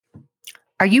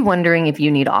Are you wondering if you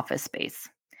need office space?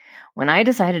 When I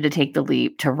decided to take the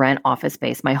leap to rent office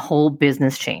space, my whole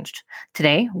business changed.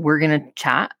 Today, we're going to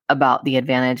chat about the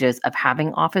advantages of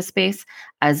having office space,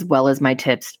 as well as my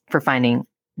tips for finding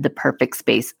the perfect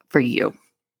space for you.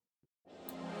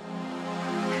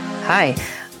 Hi,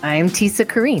 I'm Tisa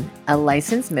Kareen, a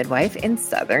licensed midwife in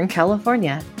Southern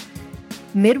California.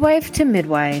 Midwife to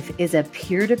Midwife is a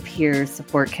peer-to-peer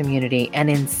support community, and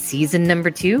in season number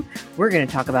 2, we're going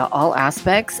to talk about all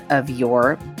aspects of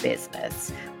your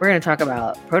business. We're going to talk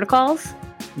about protocols,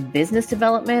 business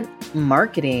development,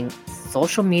 marketing,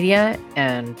 social media,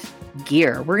 and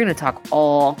gear. We're going to talk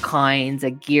all kinds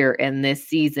of gear in this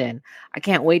season. I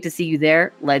can't wait to see you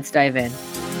there. Let's dive in.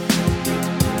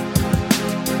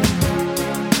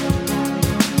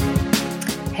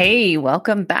 Hey,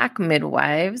 welcome back,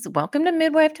 midwives. Welcome to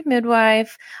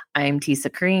Midwife. I'm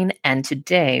Tisa Kareen, and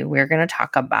today we're going to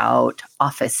talk about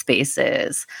office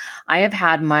spaces. I have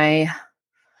had my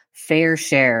fair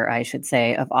share, I should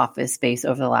say, of office space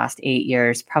over the last 8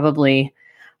 years, probably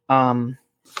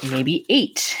maybe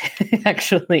 8,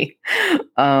 actually.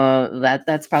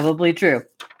 That's probably true.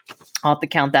 I'll have to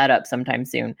count that up sometime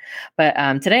soon. But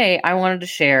today I wanted to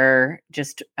share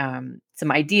just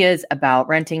some ideas about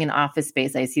renting an office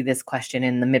space. I see this question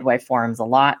in the midwife forums a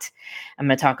lot. I'm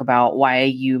going to talk about why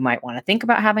you might want to think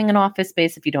about having an office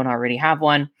space if you don't already have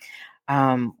one,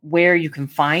 where you can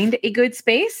find a good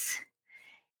space,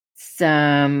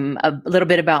 a little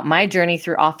bit about my journey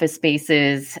through office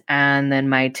spaces, and then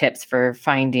my tips for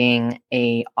finding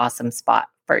an awesome spot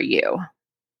for you.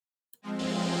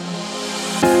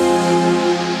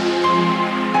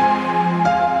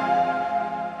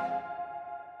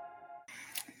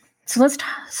 So let's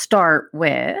start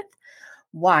with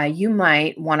why you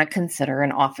might want to consider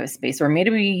an office space, or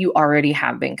maybe you already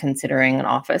have been considering an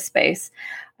office space.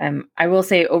 I will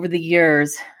say over the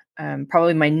years,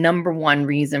 probably my number one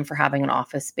reason for having an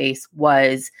office space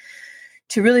was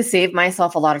to really save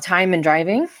myself a lot of time in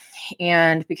driving.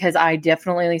 And because I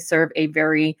definitely serve a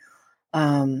very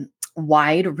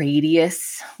wide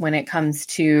radius when it comes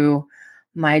to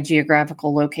my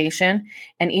geographical location.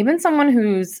 And even someone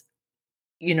who's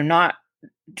not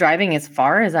driving as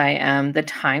far as I am, the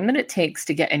time that it takes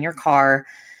to get in your car,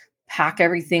 pack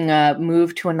everything up,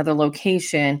 move to another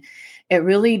location, it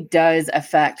really does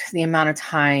affect the amount of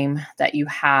time that you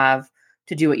have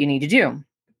to do what you need to do.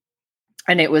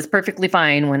 And it was perfectly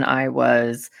fine when I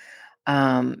was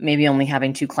maybe only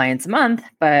having 2 clients a month,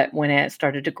 but when it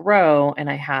started to grow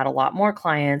and I had a lot more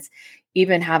clients,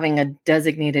 even having a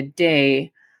designated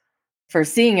day for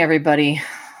seeing everybody,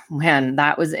 man,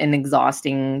 that was an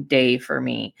exhausting day for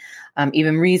me.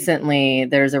 Even recently,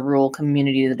 there's a rural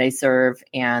community that I serve,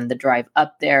 and the drive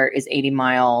up there is 80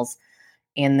 miles.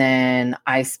 And then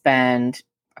I spend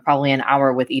probably an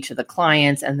hour with each of the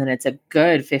clients, and then it's a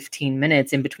good 15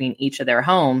 minutes in between each of their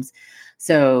homes.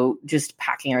 So just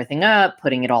packing everything up,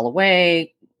 putting it all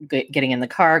away, getting in the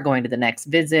car, going to the next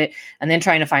visit, and then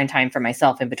trying to find time for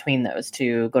myself in between those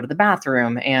to go to the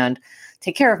bathroom and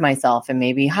take care of myself and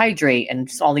maybe hydrate and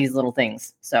just all these little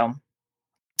things. So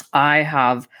I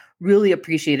have really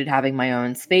appreciated having my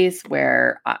own space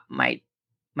where my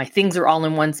things are all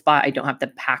in one spot. I don't have to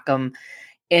pack them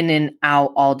in and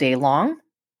out all day long.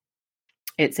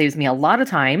 It saves me a lot of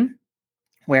time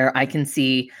where I can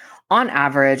see on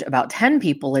average about 10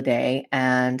 people a day.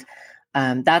 And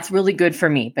that's really good for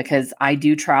me because I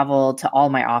do travel to all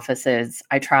my offices.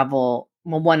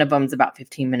 One of them is about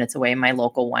 15 minutes away, my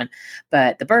local one,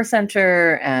 but the birth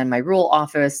center and my rural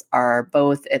office are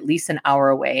both at least an hour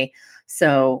away.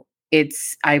 So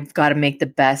I've got to make the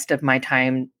best of my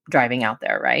time driving out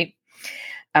there, right?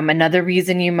 Another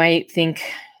reason you might think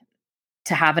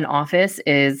to have an office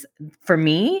is, for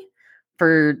me,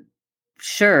 for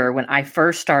sure, when I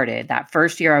first started, that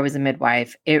first year I was a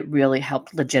midwife, it really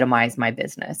helped legitimize my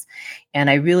business. And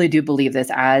I really do believe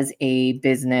this as a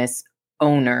business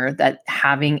owner, that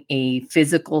having a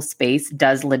physical space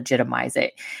does legitimize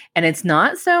it. And it's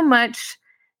not so much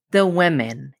the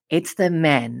women, it's the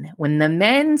men. When the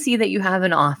men see that you have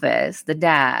an office, the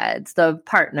dads, the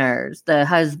partners, the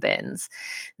husbands,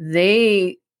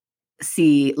 they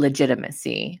see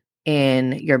legitimacy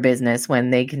in your business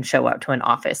when they can show up to an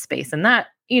office space. And that,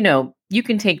 you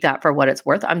can take that for what it's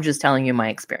worth. I'm just telling you my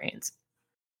experience.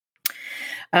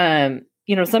 Some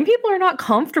people are not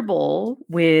comfortable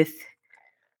with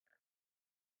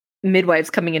midwives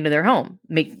coming into their home.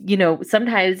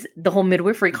 Sometimes the whole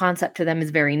midwifery concept to them is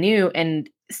very new. And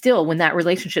still, when that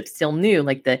relationship's still new,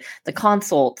 like the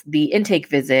consult, the intake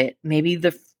visit, maybe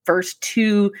the first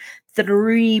 2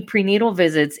 3 prenatal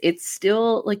visits, it's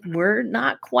still like we're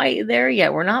not quite there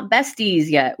yet. We're not besties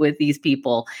yet with these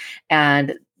people.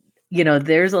 And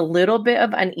there's a little bit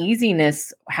of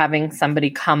uneasiness having somebody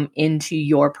come into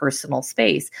your personal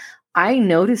space. I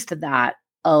noticed that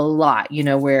a lot,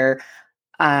 where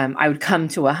I would come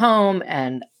to a home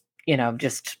and,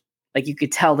 just like you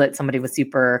could tell that somebody was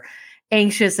super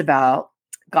anxious about,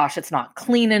 gosh, it's not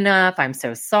clean enough. I'm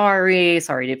so sorry.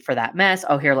 Sorry for that mess.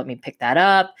 Oh, here, let me pick that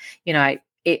up.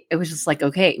 It was just like,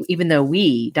 okay, even though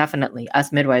we definitely,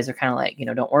 us midwives are kind of like,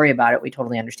 don't worry about it. We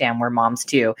totally understand. We're moms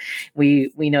too.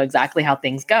 We know exactly how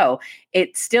things go.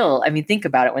 It's still, I mean, think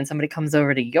about it. When somebody comes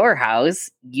over to your house,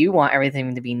 you want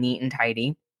everything to be neat and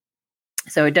tidy.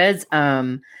 So it does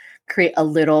create a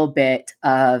little bit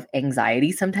of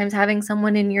anxiety sometimes having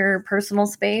someone in your personal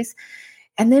space.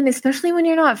 And then especially when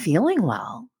you're not feeling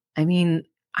well. I mean,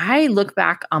 I look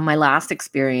back on my last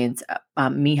experience,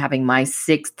 me having my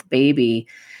 6th baby,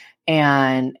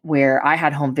 and where I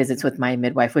had home visits with my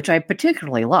midwife, which I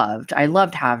particularly loved. I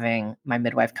loved having my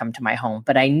midwife come to my home,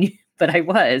 but I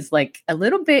was like a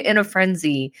little bit in a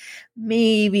frenzy,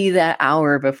 maybe that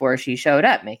hour before she showed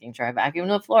up, making sure I vacuumed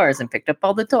the floors and picked up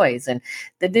all the toys, and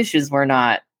the dishes were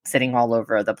not sitting all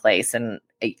over the place, and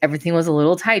everything was a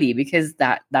little tidy because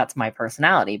that's my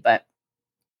personality. But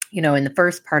in the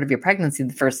first part of your pregnancy,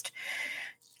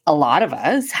 a lot of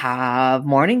us have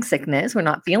morning sickness. We're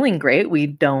not feeling great. We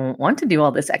don't want to do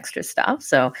all this extra stuff.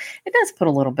 So it does put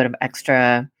a little bit of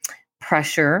extra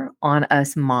pressure on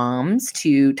us moms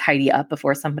to tidy up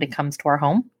before somebody comes to our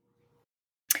home.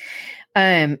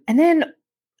 And then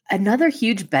another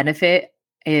huge benefit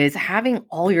is having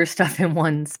all your stuff in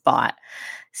one spot.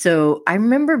 So I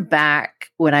remember back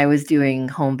when I was doing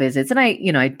home visits, and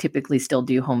I typically still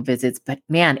do home visits, but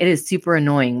man, it is super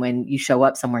annoying when you show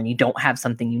up somewhere and you don't have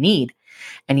something you need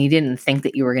and you didn't think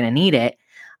that you were going to need it.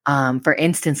 For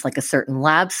instance, like a certain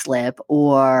lab slip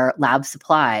or lab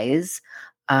supplies.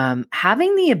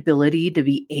 Having the ability to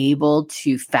be able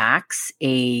to fax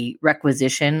a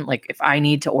requisition, like if I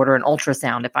need to order an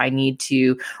ultrasound, if I need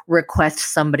to request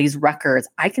somebody's records,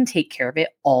 I can take care of it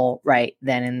all right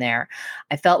then and there.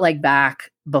 I felt like back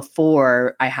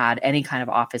before I had any kind of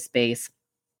office space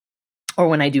or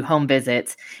when I do home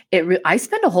visits, I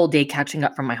spend a whole day catching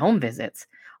up from my home visits.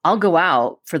 I'll go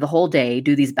out for the whole day,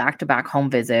 do these back-to-back home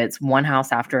visits, one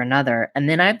house after another, and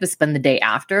then I have to spend the day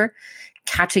after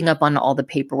catching up on all the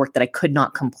paperwork that I could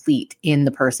not complete in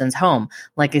the person's home.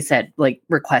 Like I said, like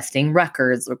requesting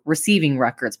records, receiving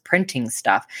records, printing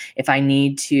stuff. If I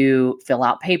need to fill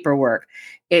out paperwork,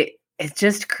 it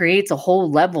just creates a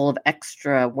whole level of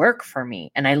extra work for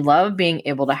me. And I love being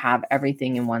able to have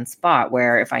everything in one spot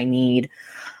where if I need,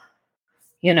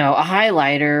 a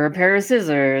highlighter, a pair of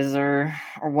scissors, or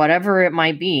whatever it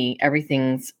might be,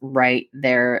 everything's right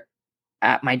there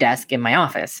at my desk in my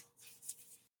office.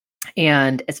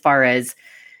 And as far as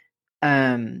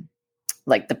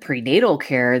like the prenatal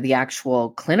care, the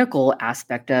actual clinical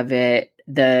aspect of it,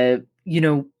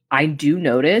 I do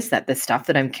notice that the stuff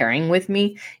that I'm carrying with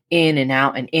me in and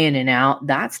out and in and out,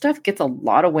 that stuff gets a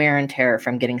lot of wear and tear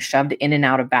from getting shoved in and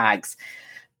out of bags.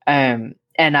 And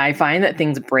I find that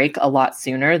things break a lot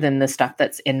sooner than the stuff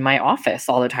that's in my office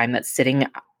all the time, that's sitting,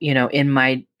 in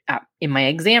my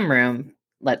exam room.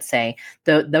 Let's say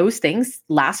those things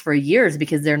last for years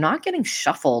because they're not getting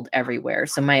shuffled everywhere.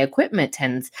 So my equipment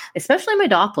tends, especially my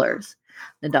Dopplers,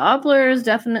 the Dopplers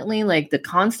definitely, like the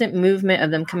constant movement of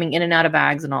them coming in and out of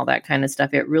bags and all that kind of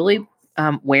stuff, it really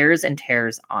wears and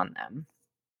tears on them.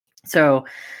 So,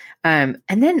 and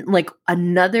then like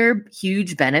another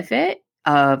huge benefit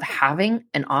of having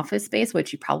an office space,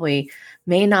 which you probably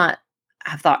may not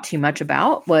have thought too much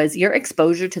about, was your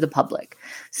exposure to the public.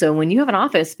 So when you have an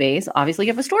office space, obviously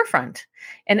you have a storefront,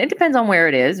 and it depends on where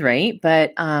it is, right?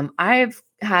 But I've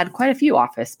had quite a few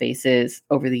office spaces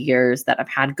over the years that have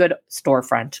had good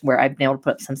storefront where I've been able to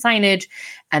put up some signage.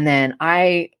 And then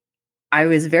I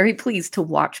was very pleased to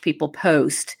watch people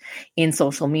post in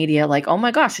social media like, oh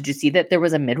my gosh, did you see that there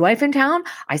was a midwife in town?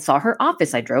 I saw her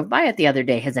office. I drove by it the other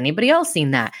day. Has anybody else seen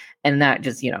that? And that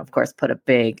just, of course, put a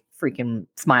big freaking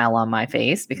smile on my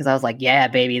face because I was like, yeah,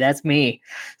 baby, that's me.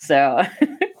 So,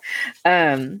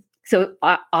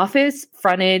 office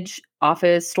frontage,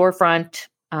 office storefront,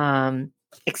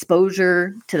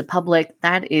 exposure to the public,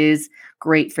 that is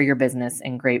great for your business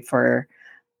and great for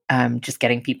just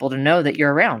getting people to know that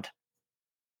you're around.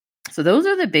 So those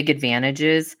are the big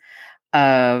advantages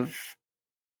of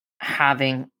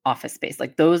having office space.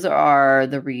 Like those are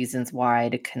the reasons why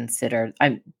to consider.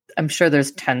 I'm sure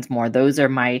there's tons more. Those are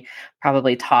my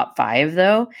probably top 5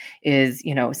 though, is,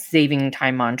 saving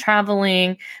time on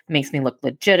traveling, makes me look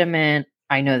legitimate.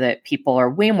 I know that people are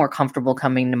way more comfortable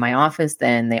coming to my office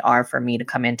than they are for me to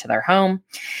come into their home.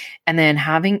 And then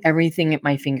having everything at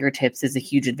my fingertips is a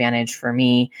huge advantage for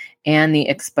me, and the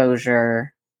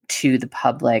exposure to the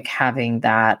public having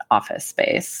that office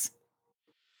space.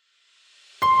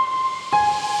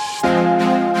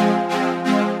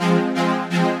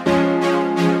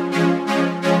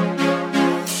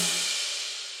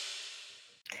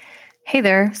 Hey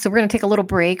there. So, we're going to take a little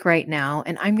break right now,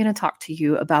 and I'm going to talk to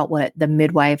you about what the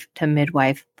Midwife to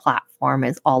Midwife platform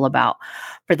is all about.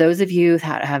 For those of you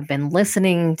that have been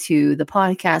listening to the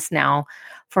podcast now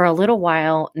for a little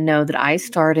while, know that I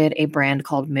started a brand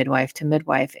called Midwife to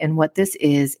Midwife. And what this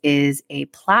is a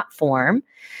platform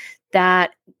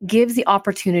that gives the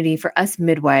opportunity for us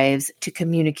midwives to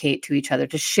communicate to each other,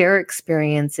 to share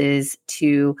experiences,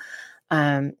 to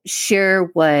share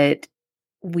what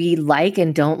we like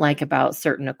and don't like about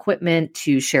certain equipment,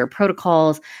 to share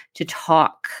protocols, to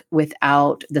talk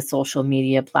without the social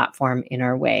media platform in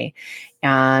our way.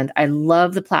 And I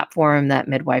love the platform that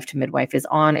Midwife to Midwife is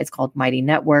on. It's called Mighty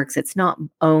Networks. It's not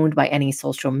owned by any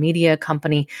social media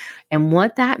company. And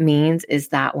what that means is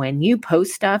that when you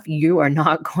post stuff, you are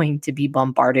not going to be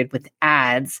bombarded with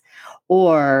ads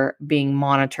or being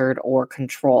monitored or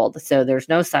controlled. So there's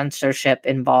no censorship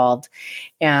involved.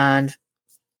 And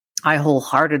I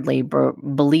wholeheartedly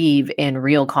believe in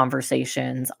real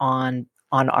conversations on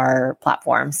our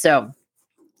platform. So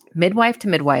Midwife to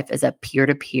Midwife is a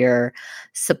peer-to-peer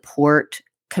support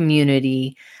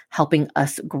community helping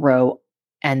us grow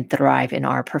and thrive in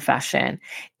our profession.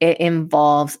 It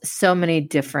involves so many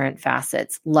different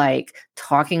facets, like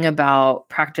talking about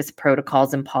practice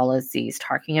protocols and policies,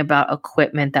 talking about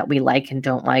equipment that we like and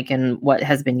don't like and what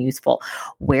has been useful,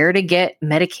 where to get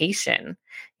medication.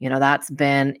 That's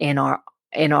been on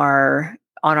our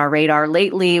radar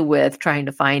lately with trying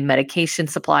to find medication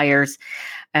suppliers,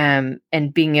 and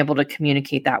being able to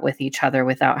communicate that with each other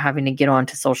without having to get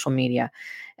onto social media.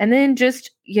 And then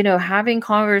just, having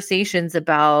conversations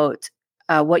about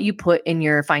what you put in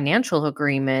your financial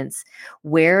agreements,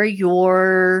 where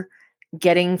you're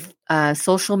getting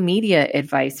social media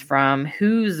advice from,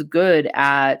 who's good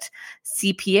at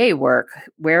CPA work,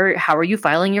 how are you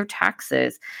filing your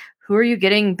taxes? Who are you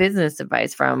getting business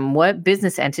advice from? What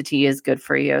business entity is good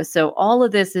for you? So all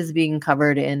of this is being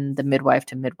covered in the Midwife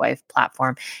to Midwife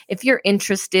platform. If you're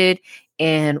interested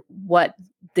in what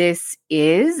this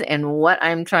is and what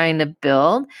I'm trying to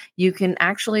build, you can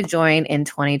actually join in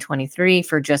 2023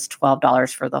 for just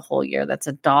 $12 for the whole year. That's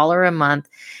 $1 a month.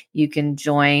 You can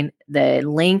join. The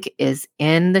link is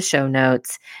in the show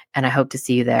notes, and I hope to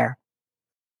see you there.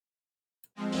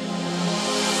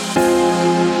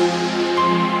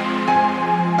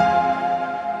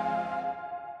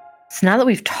 So now that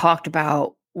we've talked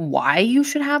about why you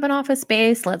should have an office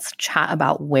space, let's chat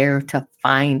about where to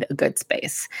find a good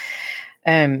space.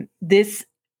 I've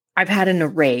had an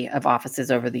array of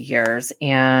offices over the years,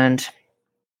 and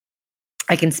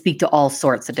I can speak to all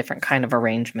sorts of different kind of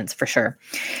arrangements for sure.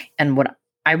 And what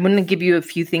I'm going to give you a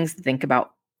few things to think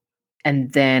about,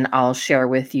 and then I'll share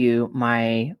with you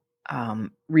my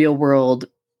real world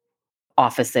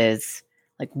offices,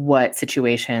 like what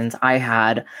situations I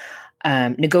had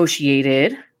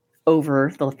negotiated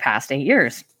over the past 8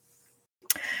 years.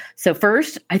 So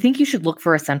first, I think you should look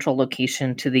for a central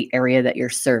location to the area that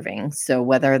you're serving. So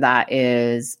whether that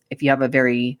is, if you have a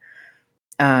very,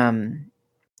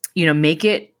 make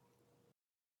it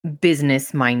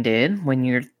business minded when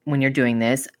you're doing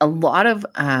this. A lot of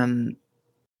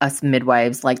us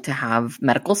midwives like to have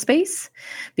medical space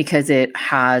because it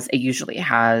usually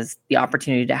has the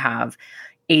opportunity to have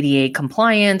ADA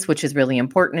compliance, which is really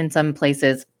important in some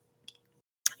places,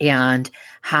 and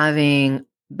having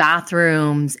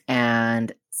bathrooms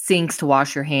and sinks to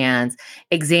wash your hands,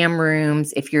 exam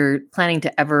rooms. If you're planning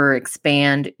to ever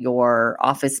expand your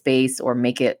office space or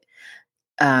make it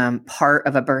part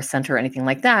of a birth center or anything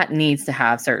like that, needs to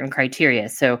have certain criteria.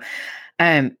 So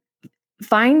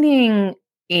finding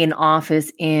an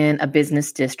office in a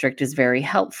business district is very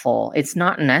helpful. It's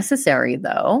not necessary,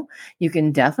 though. You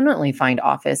can definitely find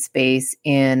office space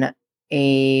in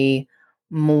a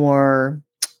more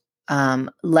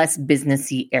less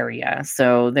businessy area.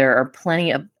 So there are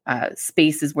plenty of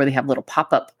spaces where they have little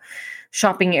pop-up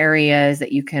shopping areas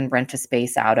that you can rent a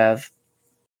space out of.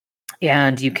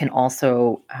 And you can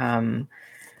also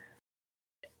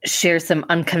share some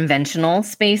unconventional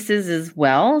spaces as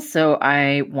well. So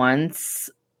I once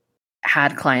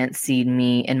had clients see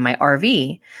me in my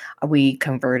RV. We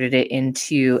converted it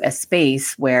into a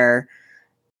space where,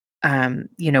 our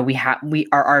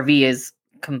RV is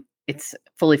it's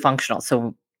fully functional.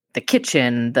 So the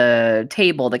kitchen, the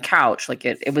table, the couch. Like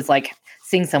it was like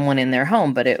seeing someone in their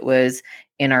home, but it was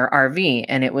in our RV.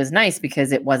 And it was nice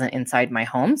because it wasn't inside my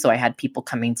home. So I had people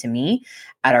coming to me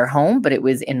at our home, but it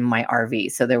was in my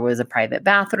RV. So there was a private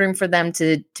bathroom for them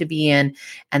to be in.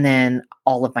 And then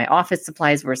all of my office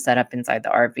supplies were set up inside the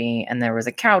RV. And there was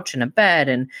a couch and a bed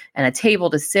and a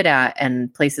table to sit at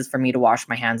and places for me to wash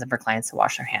my hands and for clients to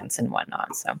wash their hands and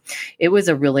whatnot. So it was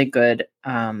a really good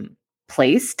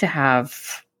place to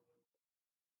have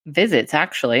visits,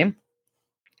 actually.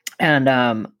 And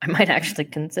I might actually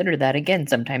consider that again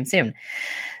sometime soon.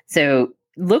 So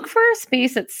look for a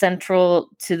space that's central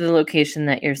to the location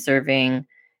that you're serving.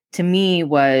 To me,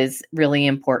 was really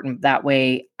important. That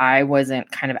way I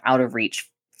wasn't kind of out of reach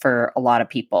for a lot of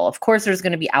people. Of course, there's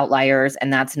going to be outliers,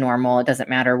 and that's normal. It doesn't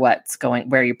matter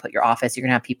where you put your office. You're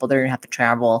going to have people that are going to have to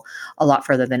travel a lot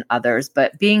further than others.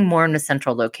 But being more in a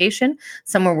central location,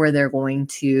 somewhere where they're going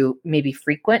to maybe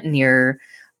frequent near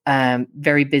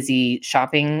very busy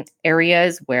shopping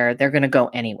areas where they're going to go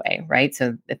anyway, right?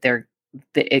 So that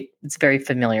it's very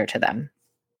familiar to them.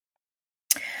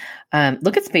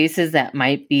 Look at spaces that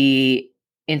might be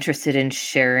interested in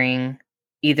sharing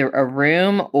either a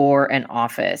room or an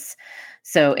office.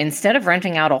 So instead of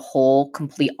renting out a whole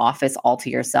complete office all to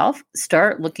yourself,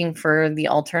 start looking for the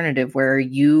alternative where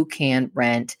you can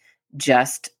rent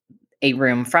just a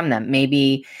room from them.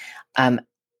 Maybe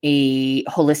a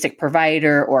holistic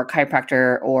provider or a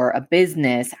chiropractor or a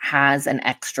business has an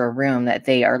extra room that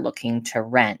they are looking to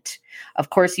rent. Of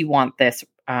course, you want this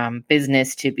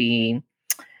business to be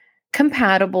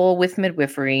compatible with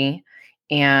midwifery,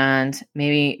 and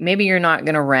maybe you're not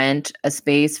going to rent a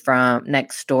space from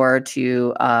next door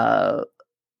to a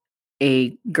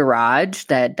garage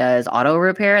that does auto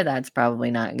repair. That's probably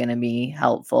not going to be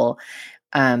helpful.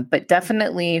 But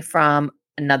definitely from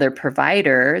another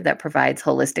provider that provides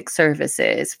holistic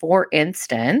services, for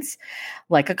instance,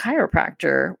 like a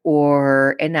chiropractor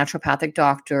or a naturopathic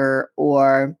doctor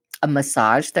or a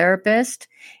massage therapist,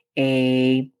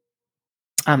 a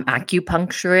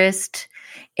acupuncturist,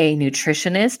 a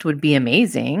nutritionist would be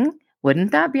amazing.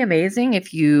 Wouldn't that be amazing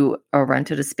if you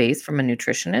rented a space from a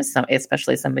nutritionist,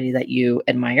 especially somebody that you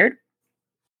admired?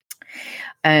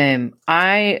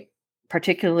 I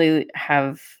particularly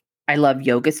I love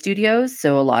yoga studios.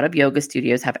 So a lot of yoga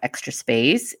studios have extra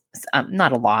space.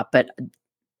 Not a lot, but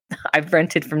I've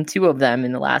rented from 2 of them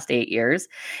in the last 8 years,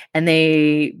 and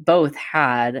they both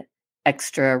had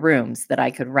extra rooms that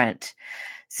I could rent.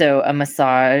 So a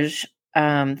massage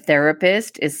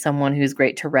therapist is someone who's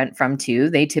great to rent from too.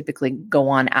 They typically go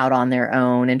out on their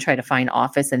own and try to find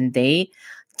office, and they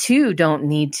too don't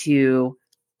need to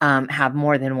have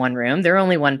more than one room. They're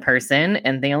only one person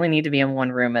and they only need to be in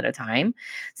one room at a time.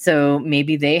 So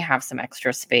maybe they have some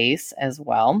extra space as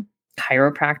well.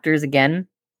 Chiropractors, again,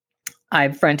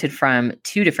 I've rented from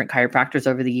 2 different chiropractors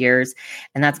over the years,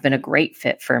 and that's been a great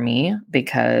fit for me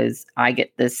because I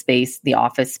get this space, the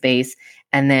office space,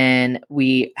 and then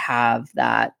we have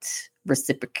that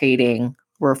reciprocating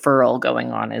referral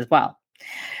going on as well.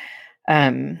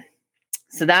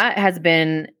 So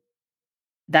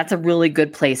that's a really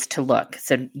good place to look.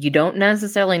 So you don't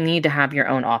necessarily need to have your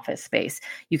own office space.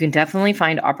 You can definitely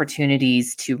find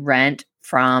opportunities to rent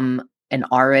from an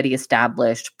already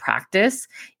established practice.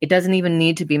 It doesn't even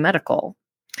need to be medical.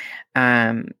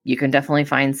 You can definitely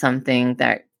find something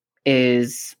that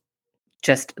is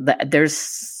just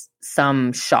there's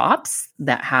some shops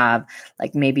that have,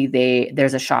 like, maybe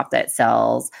there's a shop that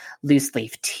sells loose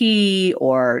leaf tea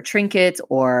or trinkets,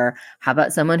 or how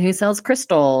about someone who sells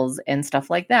crystals and stuff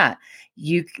like that?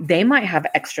 They might have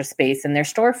extra space in their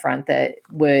storefront that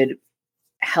would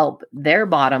help their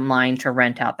bottom line to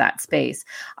rent out that space.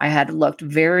 I had looked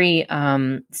very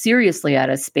seriously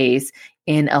at a space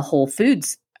in a Whole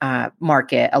Foods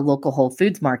market, a local Whole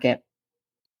Foods market.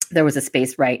 There was a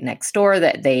space right next door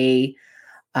that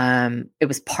it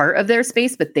was part of their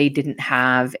space, but they didn't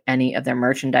have any of their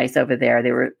merchandise over there.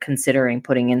 They were considering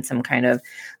putting in some kind of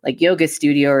like yoga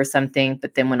studio or something.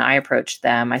 But then when I approached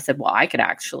them, I said, well, I could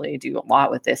actually do a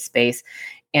lot with this space.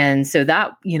 And so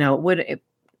that,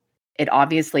 it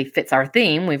obviously fits our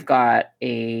theme. We've got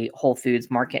a Whole Foods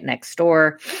market next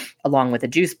door along with a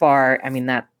juice bar. I mean,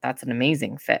 that's an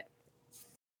amazing fit.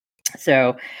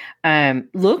 So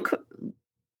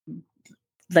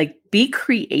be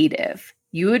creative.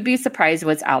 You would be surprised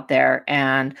what's out there.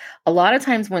 And a lot of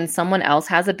times when someone else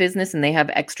has a business and they have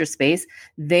extra space,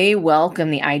 they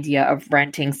welcome the idea of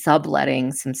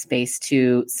subletting some space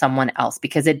to someone else,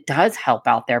 because it does help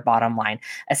out their bottom line,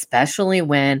 especially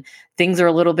when things are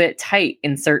a little bit tight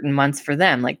in certain months for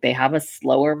them. Like they have a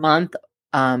slower month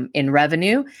in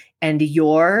revenue, and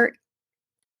you're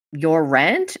your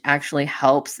rent actually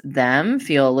helps them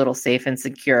feel a little safe and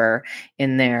secure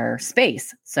in their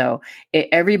space. So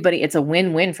it's a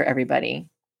win-win for everybody.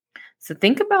 So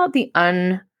think about the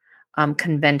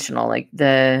unconventional, like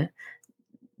the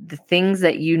things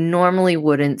that you normally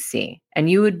wouldn't see, and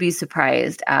you would be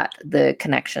surprised at the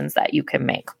connections that you can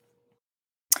make.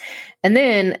 And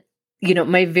then,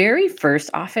 my very first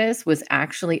office was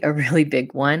actually a really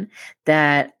big one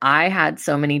that I had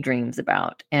so many dreams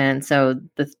about. And so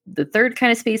the third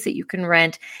kind of space that you can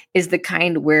rent is the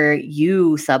kind where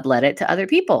you sublet it to other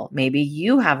people. Maybe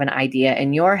you have an idea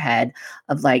in your head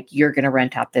of like, you're going to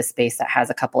rent out this space that has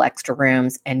a couple extra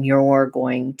rooms, and you're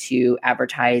going to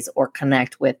advertise or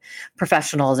connect with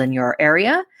professionals in your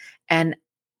area and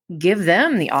give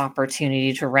them the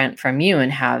opportunity to rent from you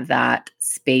and have that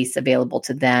space available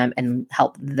to them and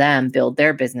help them build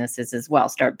their businesses as well.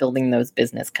 Start building those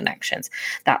business connections.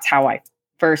 That's how I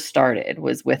first started,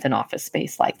 was with an office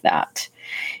space like that.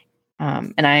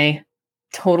 And I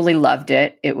totally loved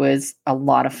it. It was a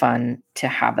lot of fun to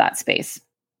have that space.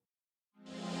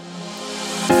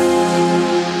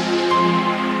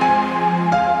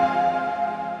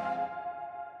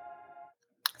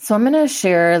 So I'm going to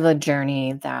share the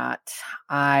journey that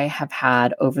I have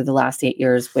had over the last 8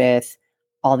 years with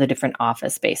all the different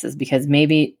office spaces, because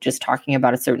maybe just talking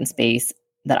about a certain space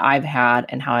that I've had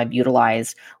and how I've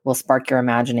utilized will spark your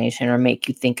imagination or make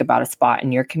you think about a spot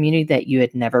in your community that you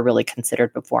had never really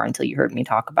considered before until you heard me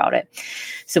talk about it.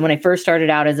 So when I first started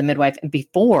out as a midwife, and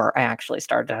before I actually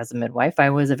started as a midwife,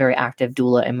 I was a very active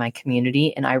doula in my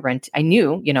community, and I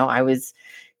knew, I was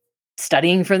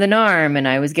studying for the NARM and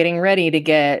I was getting ready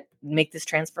to make this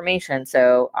transformation.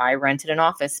 So I rented an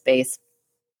office space.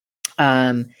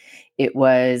 It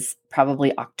was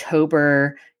probably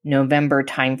October, November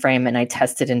timeframe, and I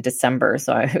tested in December.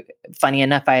 So funny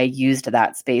enough, I used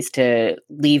that space to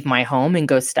leave my home and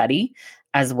go study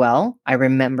as well. I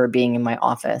remember being in my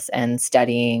office and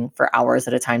studying for hours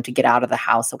at a time to get out of the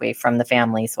house, away from the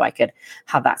family, so I could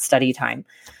have that study time.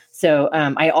 So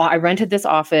I rented this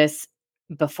office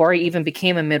before I even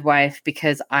became a midwife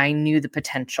because I knew the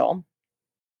potential.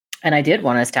 And I did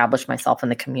want to establish myself in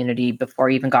the community before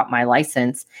I even got my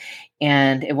license.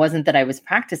 And it wasn't that I was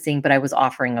practicing, but I was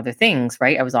offering other things,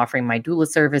 right? I was offering my doula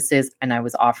services, and I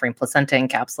was offering placenta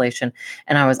encapsulation,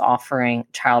 and I was offering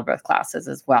childbirth classes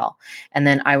as well. And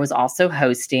then I was also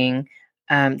hosting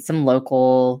some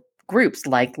local groups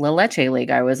like La Leche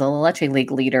League. I was a La Leche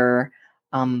League leader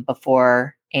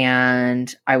before,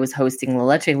 and I was hosting La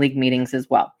Leche League meetings as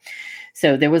well.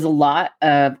 So there was a lot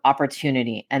of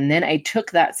opportunity. And then I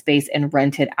took that space and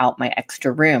rented out my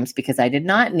extra rooms because I did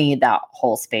not need that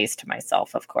whole space to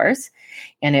myself, of course.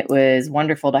 And it was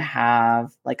wonderful to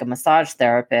have like a massage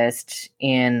therapist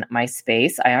in my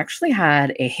space. I actually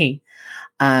had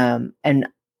and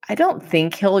I don't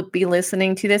think he'll be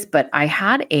listening to this, but I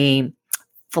had a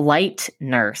flight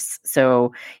nurse.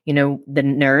 So, the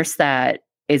nurse that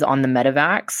is on the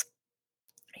medevacs,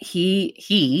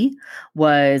 he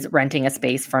was renting a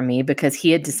space from me because he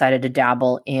had decided to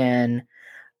dabble in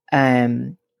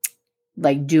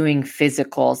like doing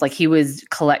physicals. Like he was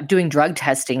doing drug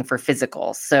testing for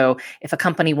physicals. So if a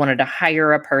company wanted to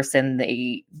hire a person,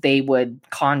 they would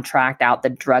contract out the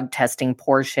drug testing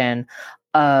portion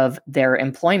of their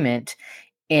employment.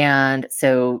 And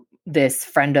so this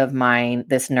friend of mine,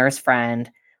 this nurse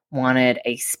friend, wanted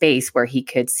a space where he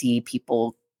could see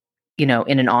people,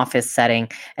 in an office setting,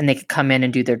 and they could come in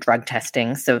and do their drug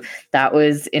testing. So that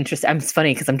was interesting. It's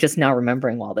funny because I'm just now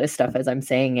remembering all this stuff as I'm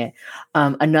saying it.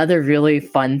 Another really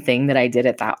fun thing that I did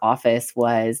at that office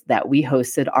was that we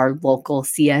hosted our local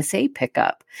CSA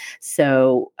pickup.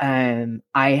 So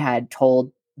I had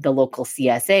told the local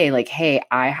CSA, like, hey,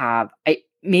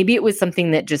 maybe it was something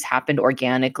that just happened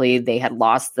organically. They had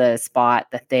lost the spot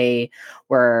that they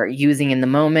were using in the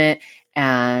moment.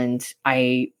 And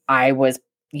I was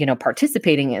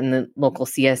participating in the local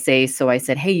CSA. So I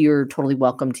said, hey, you're totally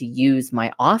welcome to use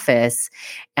my office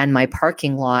and my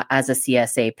parking lot as a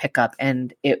CSA pickup.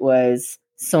 And it was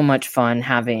so much fun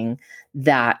having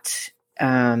that,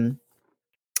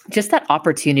 just that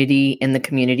opportunity in the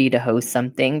community to host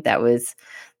something that was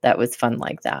fun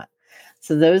like that.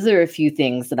 So those are a few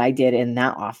things that I did in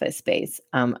that office space.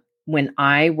 When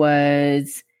I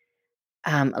was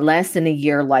less than a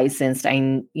year licensed,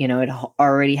 I, had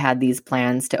already had these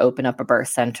plans to open up a birth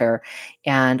center.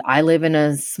 And I live in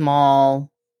a small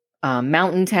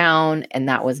mountain town, and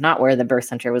that was not where the birth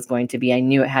center was going to be. I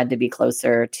knew it had to be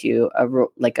closer to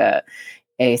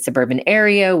a suburban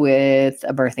area with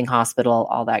a birthing hospital,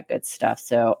 all that good stuff.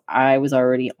 So I was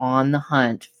already on the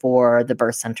hunt for the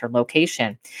birth center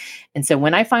location. And so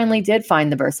when I finally did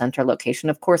find the birth center location,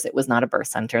 of course, it was not a birth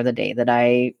center the day that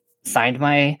I signed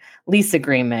my lease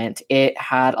agreement. It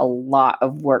had a lot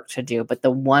of work to do. But the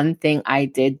one thing I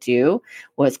did do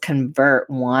was convert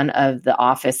one of the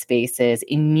office spaces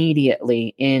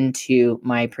immediately into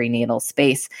my prenatal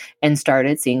space and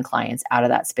started seeing clients out of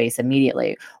that space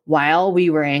immediately. While we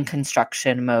were in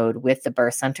construction mode with the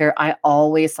birth center, I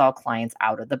always saw clients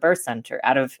out of the birth center,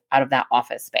 out of that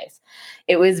office space.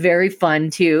 It was very fun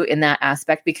too in that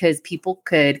aspect because people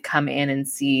could come in and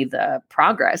see the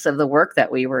progress of the work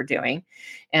that we were doing.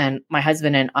 And my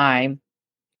husband and I,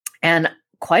 and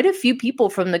quite a few people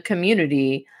from the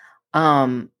community,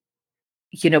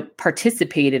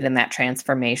 participated in that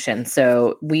transformation.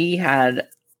 So we had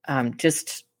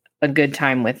just a good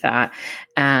time with that.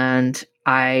 And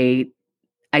I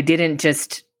didn't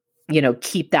just,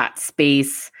 keep that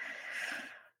space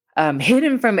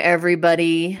hidden from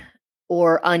everybody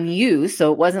or unused.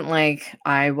 So it wasn't like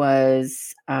I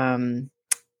was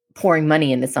pouring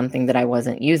money into something that I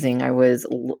wasn't using. I was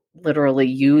literally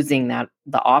using the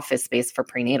office space for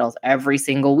prenatals every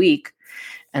single week.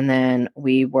 And then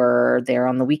we were there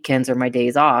on the weekends or my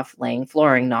days off, laying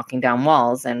flooring, knocking down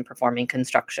walls, and performing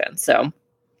construction. So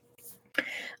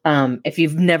if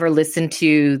you've never listened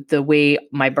to the way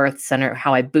my birth center,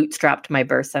 how I bootstrapped my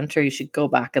birth center, you should go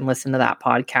back and listen to that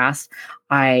podcast.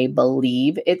 I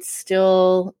believe it's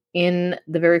still in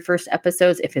the very first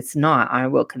episodes. If it's not, I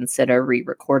will consider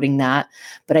re-recording that.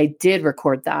 But I did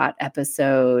record that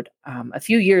episode a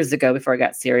few years ago before I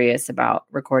got serious about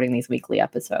recording these weekly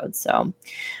episodes. So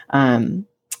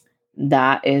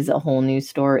that is a whole new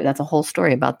story. That's a whole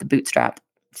story about the bootstrap.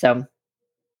 So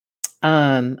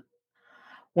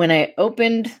when I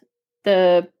opened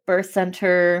the birth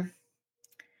center,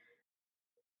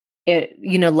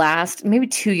 maybe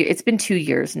 2 years, it's been 2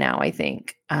 years now, I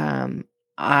think.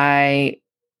 I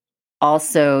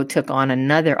also took on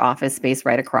another office space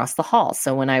right across the hall.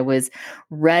 So when I was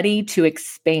ready to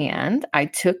expand, I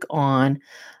took on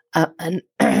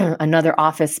another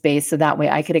office space so that way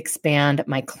I could expand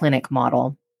my clinic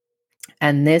model.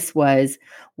 And this was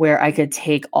where I could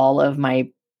take all of my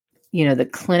the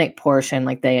clinic portion,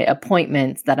 like the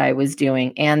appointments that I was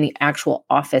doing and the actual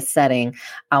office setting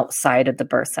outside of the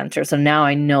birth center. So now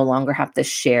I no longer have to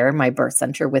share my birth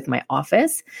center with my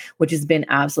office, which has been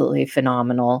absolutely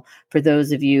phenomenal for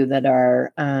those of you that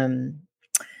are,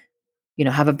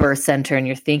 have a birth center and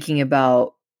you're thinking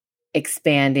about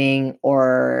expanding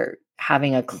or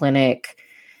having a clinic.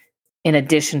 In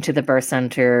addition to the birth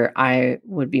center, I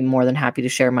would be more than happy to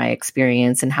share my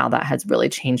experience and how that has really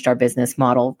changed our business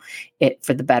model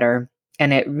for the better.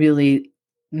 And it really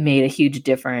made a huge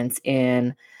difference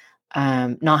in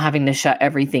not having to shut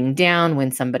everything down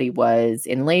when somebody was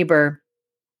in labor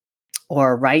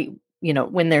or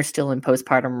when they're still in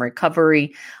postpartum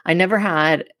recovery. I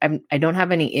don't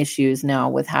have any issues now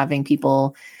with having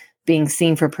people being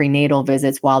seen for prenatal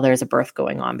visits while there's a birth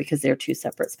going on because they're two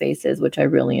separate spaces, which I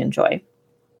really enjoy.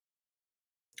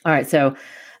 All right. So,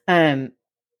 I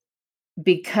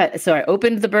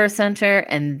opened the birth center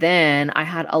and then I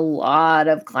had a lot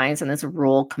of clients in this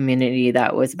rural community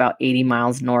that was about 80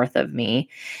 miles north of me.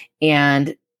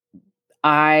 And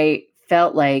I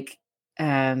felt like,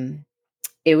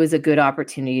 it was a good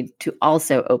opportunity to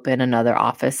also open another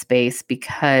office space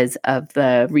because of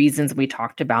the reasons we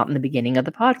talked about in the beginning of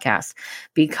the podcast,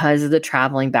 because of the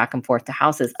traveling back and forth to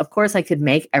houses. Of course, I could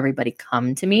make everybody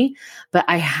come to me, but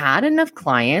I had enough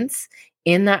clients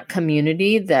in that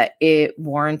community that it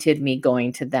warranted me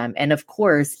going to them. And of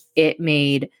course, it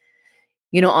made,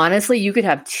 honestly, you could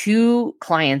have 2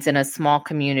 clients in a small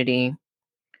community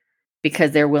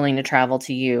because they're willing to travel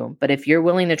to you. But if you're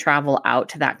willing to travel out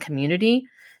to that community,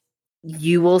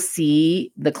 you will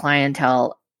see the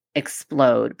clientele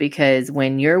explode, because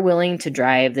when you're willing to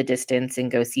drive the distance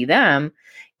and go see them,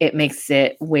 it makes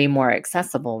it way more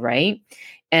accessible, right?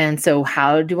 And so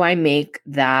how do I make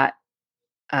that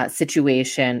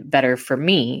situation better for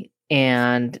me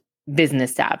and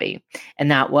business savvy?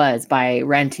 And that was by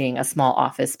renting a small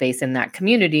office space in that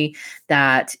community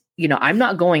that, I'm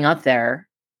not going up there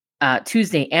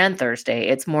Tuesday and Thursday.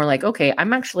 It's more like, okay,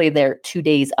 I'm actually there 2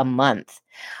 days a month.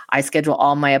 I schedule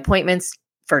all my appointments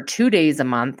for 2 days a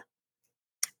month.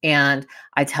 And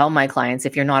I tell my clients,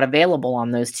 if you're not available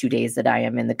on those 2 days that I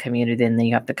am in the community, then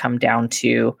you have to come down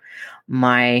to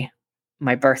my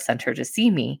birth center to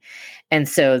see me. And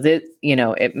so that,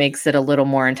 it makes it a little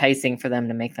more enticing for them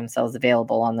to make themselves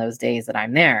available on those days that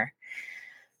I'm there.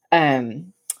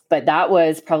 But that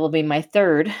was probably my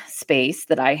third space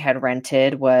that I had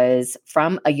rented, was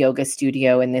from a yoga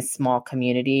studio in this small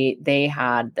community. They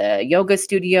had the yoga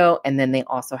studio, and then they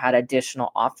also had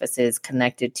additional offices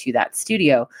connected to that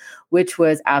studio, which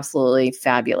was absolutely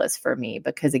fabulous for me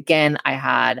because, again, I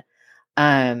had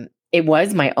it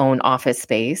was my own office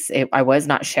space. I was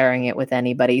not sharing it with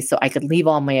anybody, so I could leave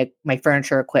all my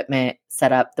furniture equipment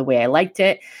set up the way I liked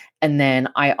it. And then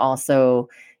I also,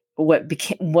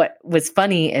 what was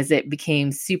funny is it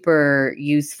became super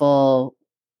useful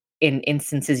in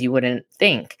instances you wouldn't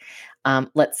think.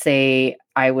 Let's say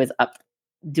I was up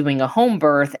doing a home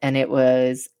birth and it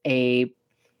was a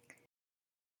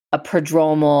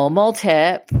prodromal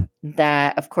multip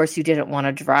that, of course, you didn't want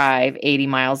to drive 80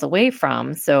 miles away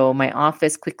from. So my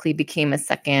office quickly became a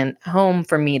second home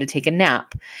for me to take a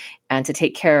nap and to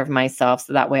take care of myself.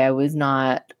 So that way I was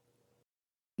not,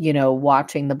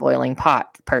 watching the boiling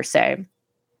pot per se.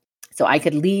 So I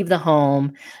could leave the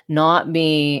home, not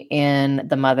be in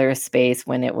the mother's space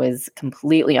when it was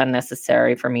completely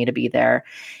unnecessary for me to be there.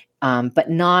 But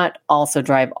not also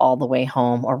drive all the way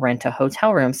home or rent a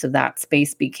hotel room. So that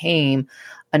space became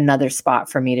another spot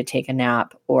for me to take a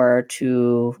nap or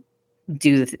to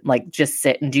do just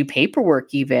sit and do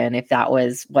paperwork, even if that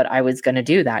was what I was going to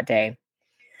do that day.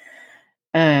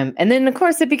 And then, of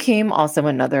course, it became also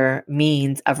another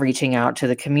means of reaching out to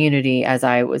the community as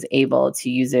I was able to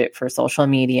use it for social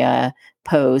media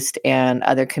post and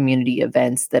other community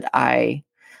events that I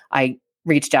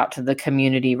reached out to the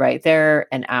community right there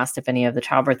and asked if any of the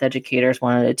childbirth educators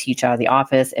wanted to teach out of the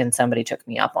office, and somebody took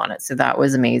me up on it. So that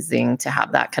was amazing to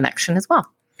have that connection as well.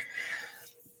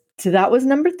 So that was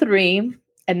number 3.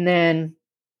 And then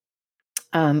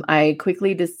I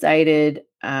quickly decided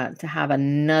to have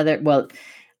another,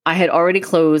 I had already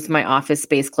closed my office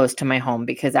space close to my home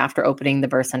because after opening the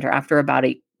birth center,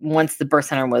 once the birth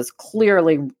center was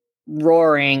clearly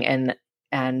roaring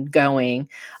and going,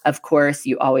 of course,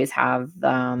 you always have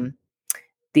the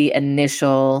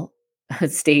initial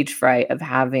stage fright of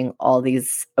having all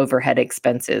these overhead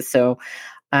expenses. So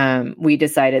we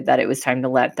decided that it was time to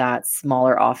let that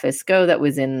smaller office go that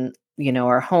was in,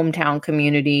 our hometown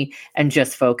community and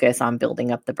just focus on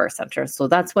building up the birth center. So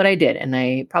that's what I did. And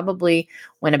I probably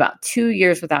went about 2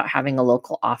 years without having a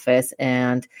local office.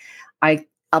 And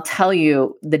I'll tell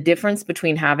you, the difference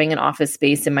between having an office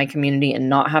space in my community and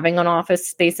not having an office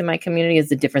space in my community is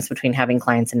the difference between having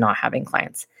clients and not having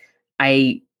clients.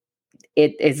 It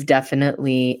is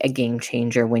definitely a game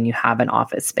changer when you have an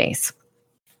office space.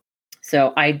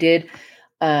 So I did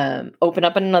open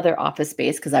up another office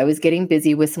space because I was getting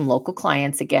busy with some local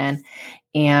clients again.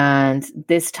 And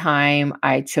this time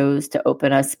I chose to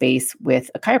open a space with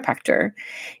a chiropractor.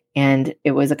 And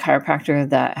it was a chiropractor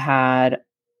that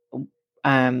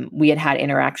we had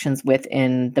interactions with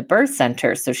in the birth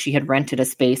center. So she had rented a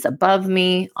space above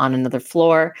me on another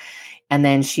floor. And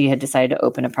then she had decided to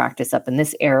open a practice up in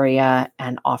this area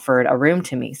and offered a room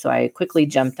to me. So I quickly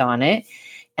jumped on it.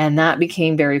 And that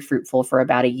became very fruitful for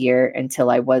about a year until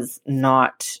I was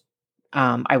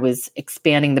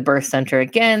expanding the birth center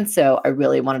again. So I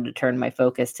really wanted to turn my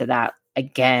focus to that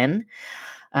again.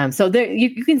 So there,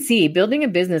 you can see building a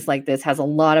business like this has a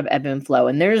lot of ebb and flow,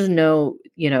 and there's no,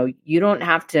 you don't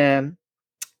have to,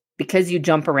 because you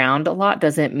jump around a lot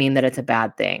doesn't mean that it's a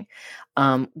bad thing.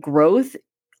 Growth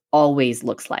always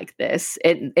looks like this.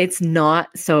 It's not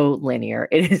so linear.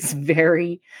 It is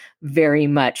very, very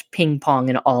much ping pong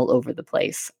and all over the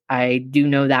place. I do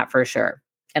know that for sure.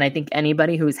 And I think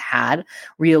anybody who's had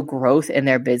real growth in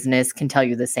their business can tell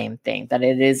you the same thing, that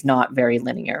it is not very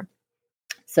linear.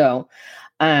 So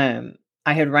I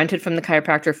had rented from the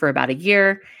chiropractor for about a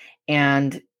year,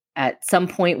 and at some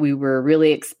point we were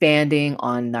really expanding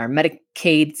on our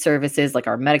Medicaid services, like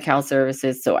our Medi-Cal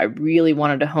services. So I really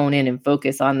wanted to hone in and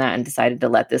focus on that and decided to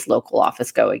let this local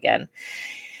office go again.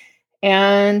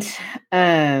 And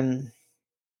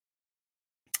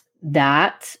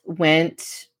that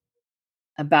went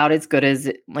about as good as,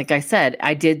 like I said,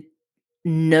 I did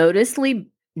noticeably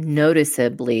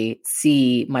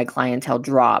see my clientele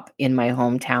drop in my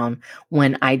hometown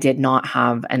when I did not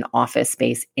have an office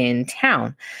space in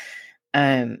town.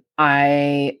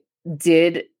 I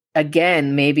did,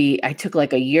 again, maybe I took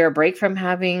like a year break from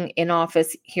having an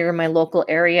office here in my local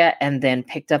area and then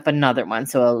picked up another one.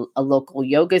 So a local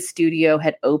yoga studio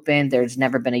had opened. There's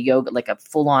never been a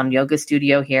full-on yoga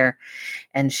studio here.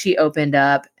 And she opened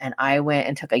up and I went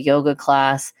and took a yoga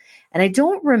class. And I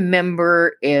don't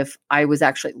remember if I was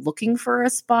actually looking for a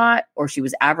spot or she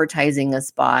was advertising a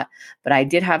spot, but I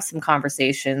did have some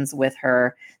conversations with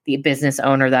her, the business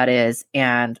owner that is,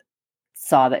 and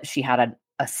saw that she had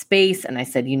a space and I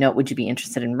said, would you be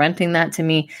interested in renting that to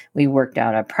me? We worked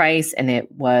out a price and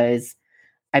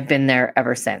I've been there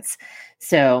ever since.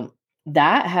 So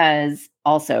that has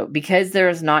also, because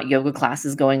there's not yoga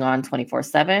classes going on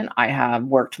 24/7, I have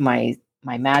worked my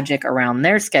magic around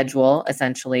their schedule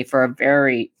essentially for a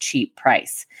very cheap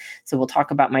price. So we'll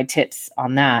talk about my tips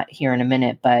on that here in a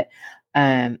minute, but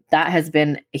that has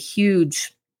been a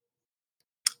huge,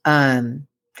 I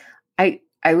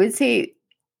would say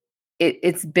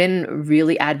it's been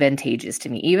really advantageous to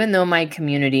me, even though my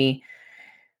community,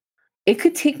 it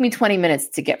could take me 20 minutes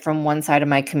to get from one side of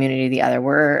my community to the other.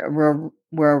 We're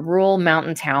a rural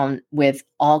mountain town with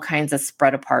all kinds of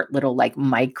spread apart little like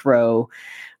micro,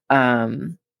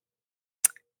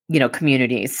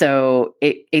 communities. So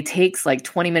it takes like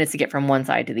 20 minutes to get from one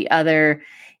side to the other.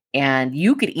 And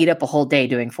you could eat up a whole day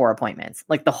doing 4 appointments,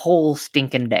 like the whole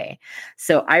stinking day.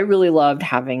 So I really loved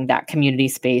having that community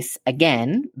space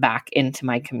again back into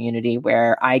my community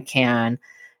where I can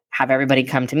have everybody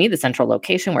come to me, the central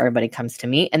location where everybody comes to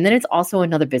me. And then it's also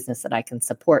another business that I can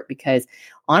support because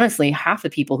honestly, half the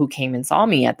people who came and saw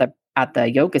me at the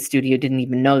yoga studio didn't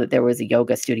even know that there was a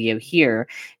yoga studio here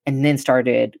and then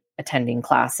started attending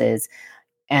classes.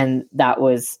 And that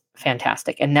was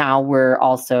fantastic. And now we're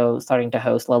also starting to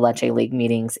host La Leche League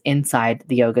meetings inside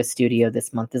the yoga studio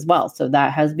this month as well. So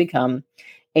that has become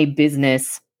a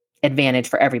business advantage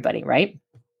for everybody, right?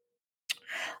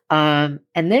 And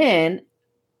then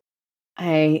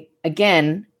I'm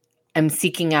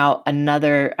seeking out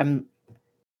another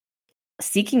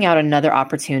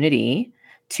opportunity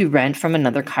to rent from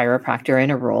another chiropractor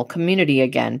in a rural community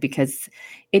again, because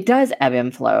it does ebb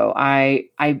and flow. I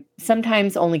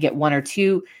sometimes only get 1 or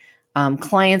 2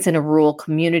 clients in a rural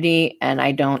community, and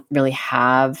I don't really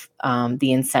have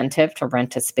the incentive to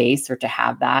rent a space or to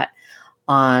have that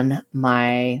on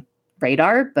my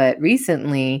radar. But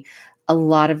recently, a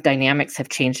lot of dynamics have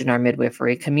changed in our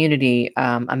midwifery community.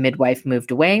 A midwife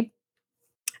moved away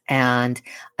and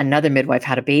another midwife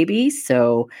had a baby.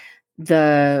 So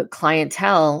the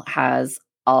clientele has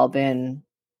all been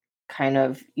kind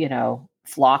of,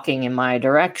 flocking in my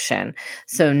direction.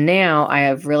 So now I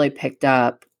have really picked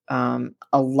up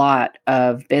a lot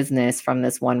of business from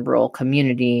this one rural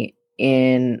community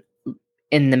in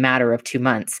the matter of 2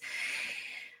 months.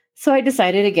 So I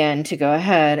decided again to go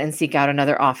ahead and seek out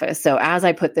another office. So as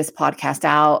I put this podcast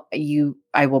out,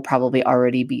 I will probably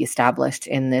already be established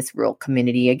in this rural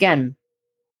community again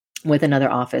with another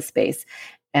office space.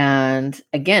 And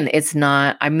again,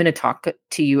 I'm going to talk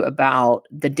to you about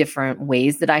the different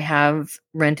ways that I have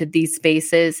rented these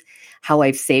spaces, how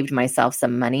I've saved myself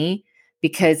some money,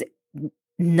 because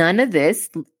none of this,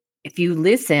 if you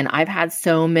listen, I've had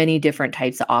so many different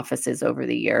types of offices over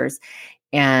the years,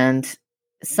 and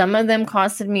some of them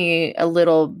costed me a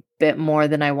little bit more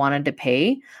than I wanted to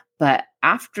pay. But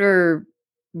after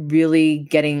really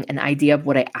getting an idea of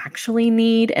what I actually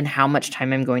need and how much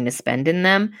time I'm going to spend in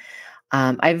them,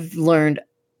 I've learned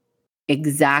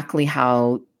exactly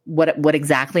what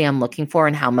exactly I'm looking for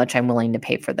and how much I'm willing to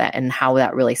pay for that and how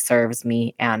that really serves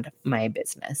me and my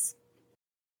business.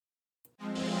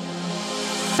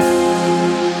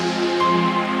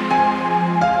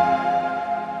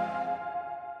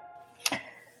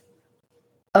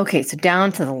 Okay, so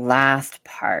down to the last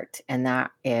part, and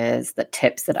that is the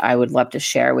tips that I would love to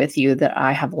share with you that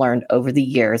I have learned over the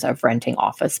years of renting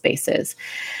office spaces.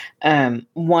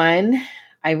 One,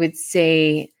 I would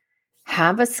say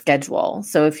have a schedule.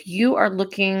 So if you are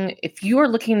looking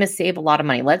to save a lot of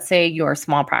money, let's say you're a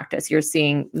small practice, you're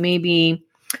seeing maybe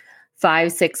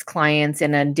 5, 6 clients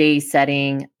in a day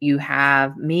setting, you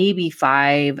have maybe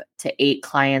 5 to 8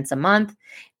 clients a month,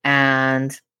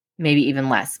 and maybe even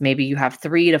less. Maybe you have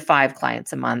 3 to 5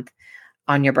 clients a month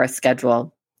on your birth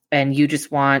schedule, and you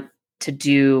just want to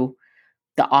do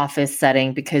the office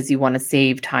setting because you want to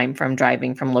save time from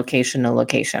driving from location to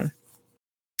location.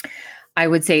 I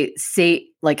would say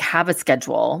have a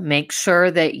schedule. Make sure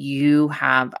that you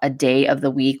have a day of the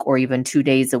week or even 2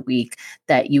 days a week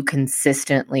that you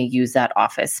consistently use that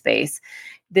office space.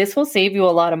 This will save you a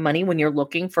lot of money when you're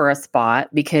looking for a spot,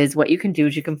 because what you can do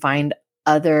is you can find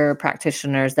other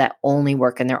practitioners that only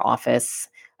work in their office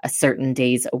a certain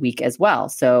days a week as well.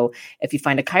 So if you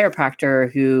find a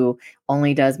chiropractor who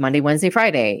only does Monday, Wednesday,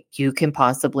 Friday, you can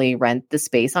possibly rent the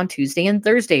space on Tuesday and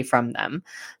Thursday from them.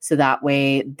 So that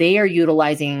way they are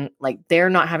utilizing, they're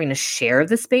not having to share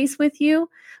the space with you,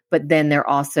 but then they're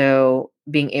also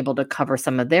being able to cover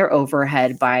some of their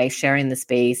overhead by sharing the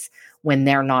space when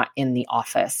they're not in the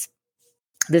office.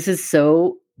 This is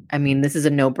so I mean, this is a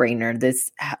no-brainer.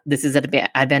 This is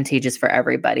advantageous for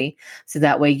everybody. So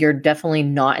that way you're definitely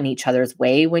not in each other's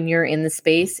way when you're in the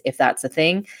space, if that's a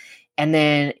thing. And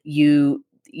then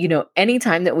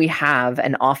anytime that we have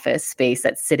an office space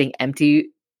that's sitting empty,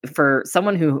 for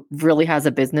someone who really has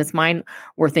a business mind,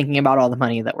 we're thinking about all the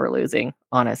money that we're losing,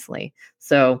 honestly.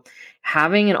 So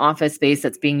having an office space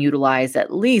that's being utilized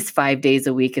at least 5 days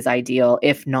a week is ideal,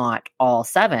 if not all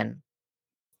 7.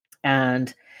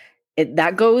 And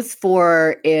that goes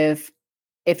for if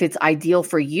it's ideal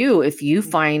for you, if you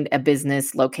find a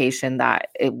business location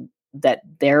that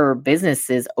their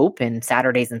business is open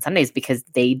Saturdays and Sundays because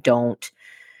they don't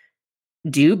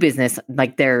do business,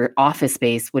 like their office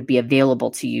space would be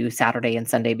available to you Saturday and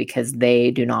Sunday because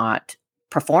they do not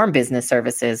perform business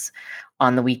services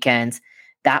on the weekends.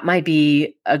 That might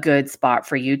be a good spot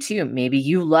for you too. Maybe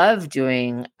you love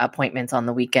doing appointments on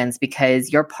the weekends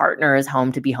because your partner is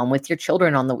home to be home with your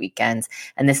children on the weekends.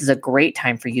 And this is a great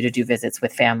time for you to do visits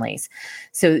with families.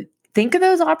 So think of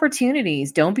those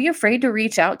opportunities. Don't be afraid to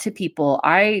reach out to people.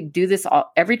 I do this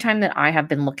every time that I have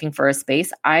been looking for a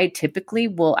space. I typically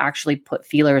will actually put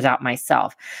feelers out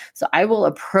myself. So I will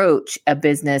approach a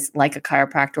business like a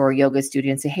chiropractor or yoga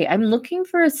studio and say, hey, I'm looking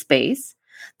for a space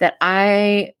that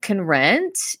I can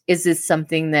rent. Is this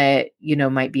something that,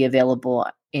 might be available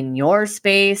in your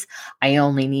space? I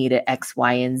only need an X,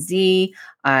 Y, and Z.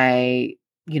 I,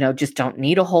 just don't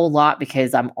need a whole lot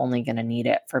because I'm only going to need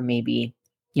it for maybe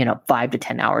 5 to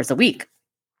 10 hours a week.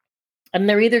 And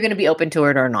they're either going to be open to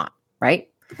it or not, right?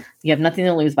 You have nothing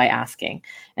to lose by asking.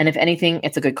 And if anything,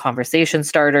 it's a good conversation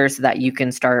starter so that you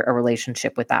can start a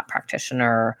relationship with that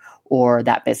practitioner or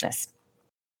that business.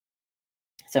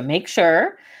 So make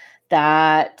sure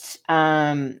that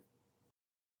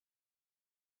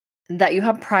that you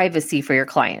have privacy for your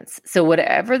clients. So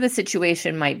whatever the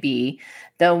situation might be,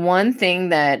 the one thing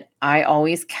that I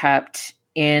always kept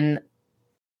in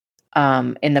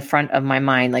the front of my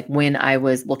mind, like when I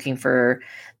was looking for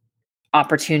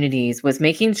opportunities, was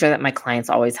making sure that my clients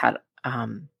always had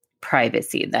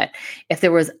privacy, that if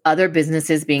there was other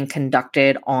businesses being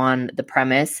conducted on the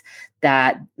premise,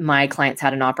 that my clients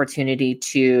had an opportunity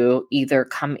to either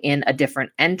come in a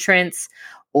different entrance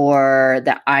or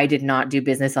that I did not do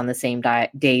business on the same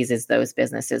days as those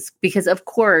businesses. Because of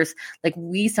course, like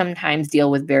we sometimes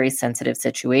deal with very sensitive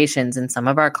situations and some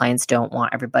of our clients don't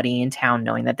want everybody in town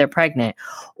knowing that they're pregnant.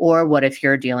 Or what if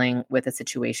you're dealing with a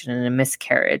situation in a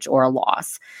miscarriage or a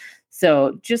loss?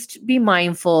 So just be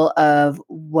mindful of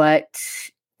what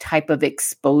type of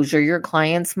exposure your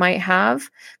clients might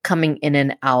have coming in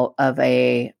and out of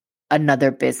another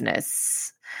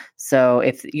business. So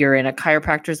if you're in a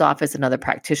chiropractor's office, another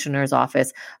practitioner's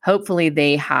office, hopefully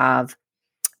they have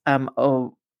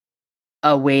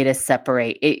a way to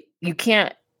separate it. You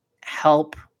can't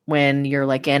help when you're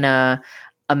like in a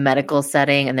medical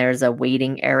setting and there's a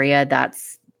waiting area.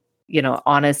 That's,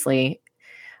 honestly,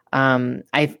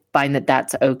 I find that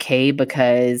that's okay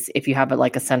because if you have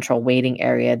like a central waiting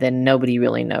area, then nobody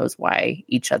really knows why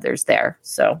each other's there.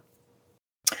 So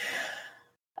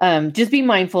just be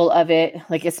mindful of it,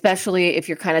 like especially if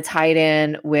you're kind of tied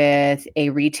in with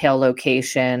a retail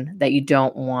location that you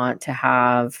don't want to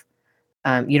have,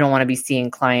 you don't want to be seeing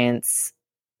clients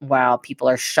while people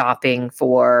are shopping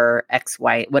for X,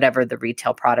 Y, whatever the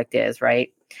retail product is,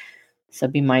 right? So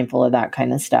be mindful of that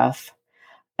kind of stuff.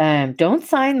 Don't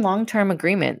sign long-term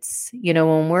agreements.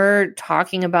 When we're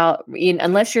talking about,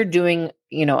 unless you're doing,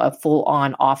 a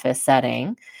full-on office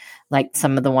setting, like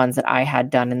some of the ones that I had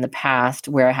done in the past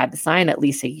where I had to sign at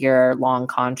least a year-long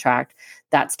contract,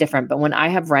 that's different. But when I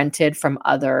have rented from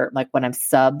like when I'm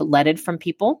subletted from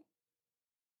people,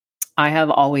 I have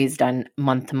always done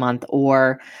month to month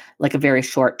or like a very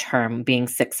short term, being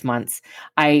 6 months.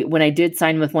 When I did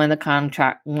sign with one of the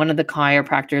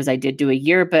chiropractors, I did do a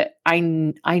year, but I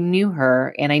knew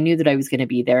her and I knew that I was going to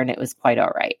be there and it was quite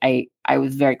all right. I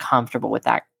was very comfortable with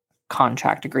that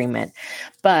contract agreement.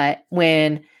 But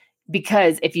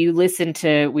because if you listen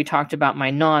to, we talked about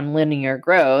my non-linear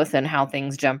growth and how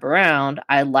things jump around,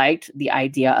 I liked the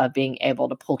idea of being able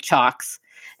to pull chalks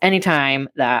anytime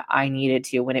that I needed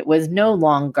to, when it was no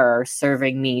longer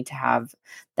serving me to have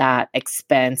that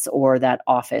expense or that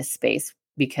office space.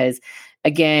 Because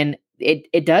again,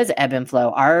 it does ebb and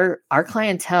flow. Our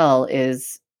clientele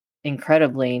is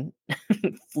incredibly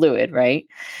fluid, right?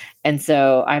 And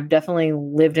so I've definitely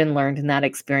lived and learned in that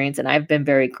experience. And I've been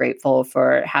very grateful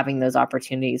for having those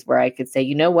opportunities where I could say,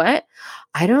 you know what?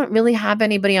 I don't really have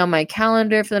anybody on my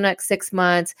calendar for the next 6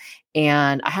 months.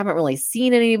 And I haven't really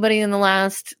seen anybody in the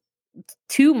last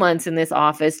 2 months in this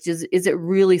office. Is it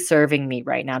really serving me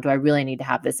right now? Do I really need to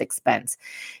have this expense?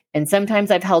 And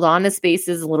sometimes I've held on to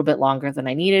spaces a little bit longer than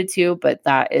I needed to, but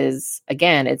that is,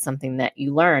 again, it's something that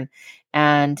you learn.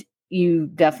 And you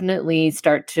definitely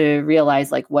start to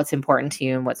realize like what's important to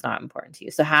you and what's not important to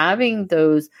you. So having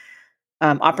those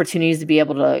opportunities to be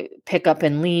able to pick up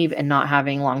and leave and not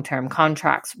having long-term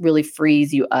contracts really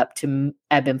frees you up to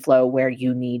ebb and flow where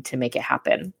you need to make it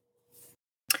happen.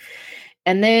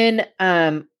 And then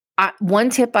one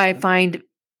tip I find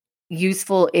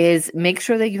useful is make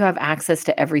sure that you have access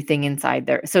to everything inside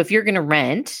there. So if you're going to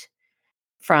rent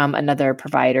from another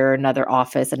provider, another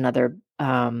office, another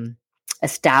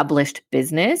established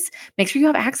business, make sure you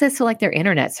have access to like their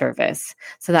internet service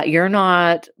so that you're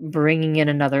not bringing in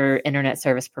another internet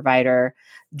service provider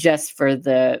just for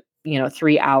the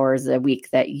 3 hours a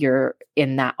week that you're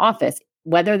in that office.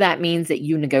 Whether that means that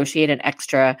you negotiate an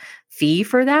extra fee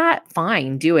for that,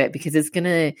 fine, do it, because it's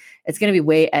gonna be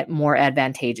way more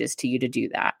advantageous to you to do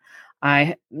that.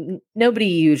 Nobody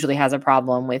usually has a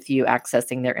problem with you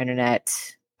accessing their internet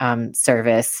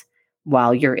service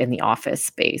while you're in the office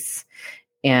space.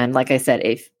 And like I said,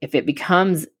 if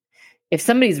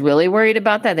somebody's really worried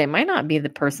about that, they might not be the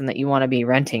person that you want to be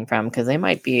renting from, because they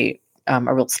might be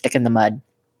a real stick in the mud.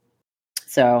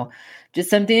 So just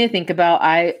something to think about.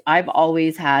 I've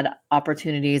always had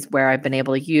opportunities where I've been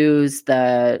able to use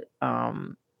the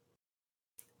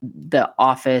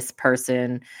office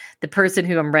person, the person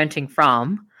who I'm renting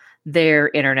from, their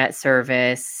internet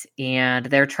service and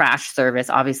their trash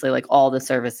service, obviously like all the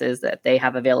services that they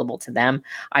have available to them,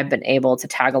 I've been able to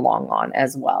tag along on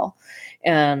as well.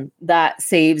 And that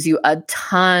saves you a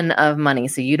ton of money.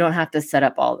 So you don't have to set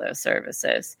up all those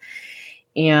services.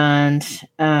 And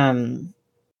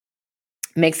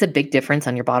makes a big difference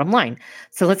on your bottom line.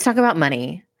 So let's talk about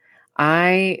money.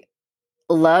 I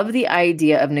love the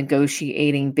idea of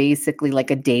negotiating basically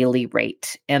like a daily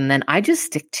rate. And then I just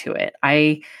stick to it.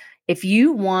 If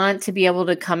you want to be able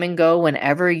to come and go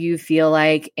whenever you feel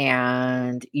like,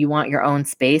 and you want your own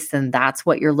space, then that's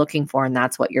what you're looking for and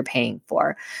that's what you're paying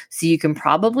for. So you can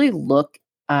probably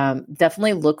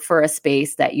definitely look for a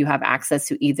space that you have access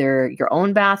to, either your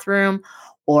own bathroom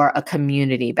or a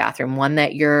community bathroom, one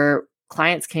that your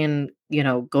clients can,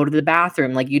 go to the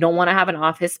bathroom. Like, you don't want to have an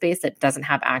office space that doesn't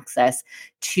have access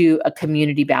to a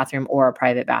community bathroom or a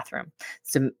private bathroom.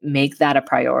 So make that a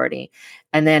priority.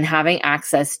 And then having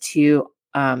access to,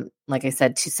 like I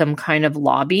said, to some kind of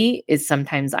lobby is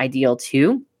sometimes ideal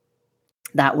too.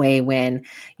 That way, when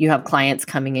you have clients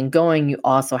coming and going, you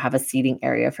also have a seating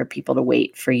area for people to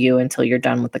wait for you until you're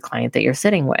done with the client that you're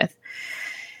sitting with.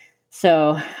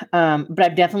 So, but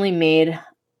I've definitely made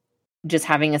just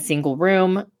having a single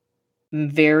room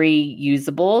very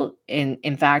usable.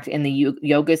 In fact, in the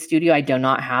yoga studio, I do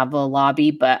not have a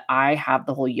lobby, but I have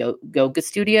the whole yoga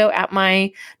studio at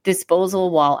my disposal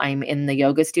while I'm in the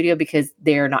yoga studio, because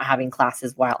they're not having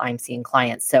classes while I'm seeing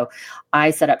clients. So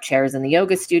I set up chairs in the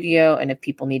yoga studio, and if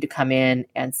people need to come in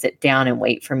and sit down and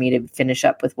wait for me to finish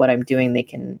up with what I'm doing, they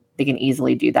can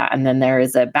easily do that. And then there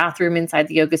is a bathroom inside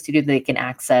the yoga studio that they can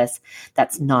access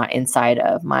that's not inside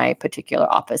of my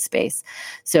particular office space.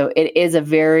 So it is a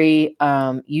very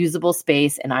usable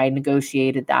space, and I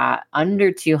negotiated that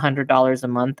under $200 a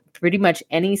month. Pretty much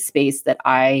any space that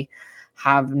I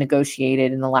have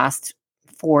negotiated in the last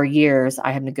 4 years,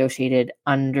 I have negotiated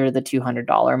under the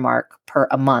 $200 mark per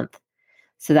a month.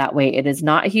 So that way it is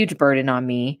not a huge burden on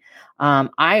me.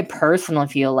 I personally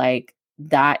feel like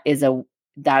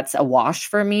that's a wash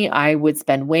for me. I would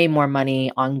spend way more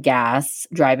money on gas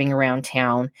driving around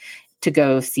town to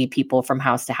go see people from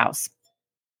house to house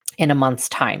in a month's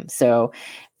time. So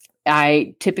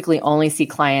I typically only see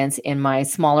clients in my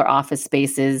smaller office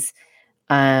spaces,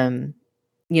 in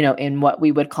what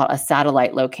we would call a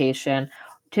satellite location,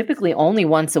 typically only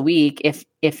once a week,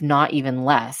 if not even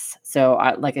less. So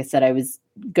like I said, I was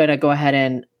going to go ahead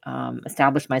and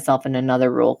establish myself in another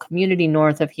rural community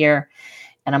north of here,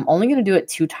 and I'm only going to do it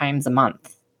 2 times a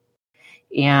month.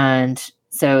 And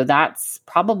so that's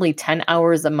probably 10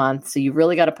 hours a month. So you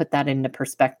really got to put that into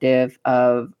perspective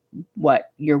of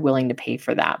what you're willing to pay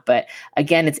for that. But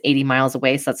again, it's 80 miles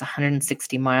away. So that's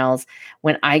 160 miles.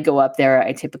 When I go up there,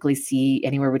 I typically see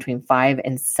anywhere between 5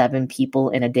 and 7 people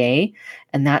in a day.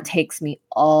 And that takes me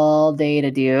all day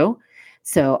to do.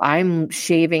 So I'm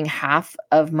shaving half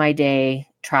of my day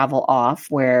travel off,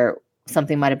 where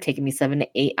something might have taken me 7 to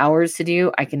 8 hours to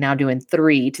do, I can now do in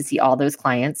 3 to see all those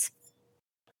clients.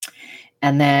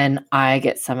 And then I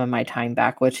get some of my time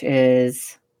back,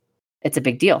 it's a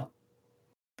big deal.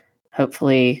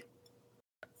 Hopefully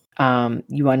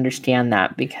you understand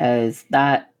that, because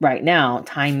that right now,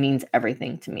 time means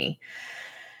everything to me.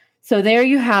 So there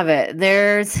you have it.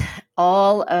 There's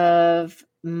all of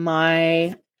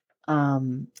my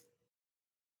I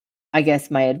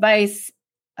guess my advice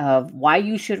of why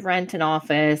you should rent an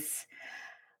office,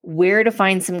 where to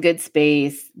find some good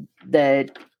space,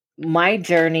 my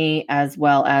journey, as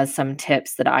well as some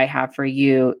tips that I have for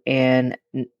you in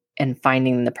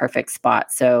finding the perfect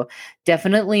spot. So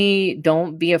definitely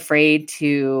don't be afraid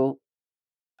to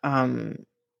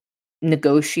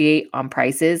negotiate on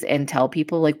prices and tell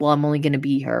people like, well, I'm only going to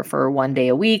be here for 1 day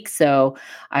a week. So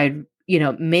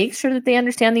make sure that they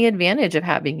understand the advantage of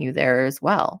having you there as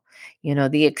well.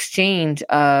 The exchange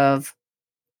of,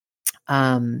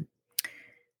 when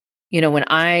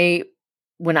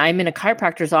I'm in a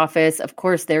chiropractor's office, of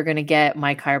course, they're going to get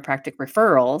my chiropractic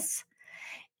referrals.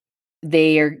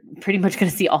 They are pretty much going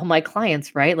to see all my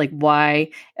clients, right? Like why,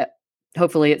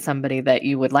 hopefully it's somebody that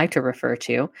you would like to refer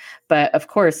to. But of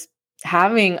course,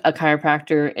 having a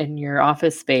chiropractor in your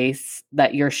office space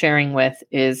that you're sharing with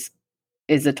is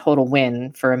a total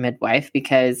win for a midwife,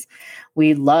 because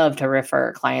we love to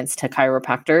refer clients to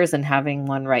chiropractors, and having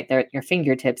one right there at your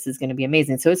fingertips is going to be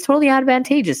amazing. So it's totally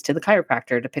advantageous to the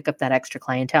chiropractor to pick up that extra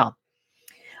clientele.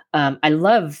 I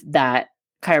love that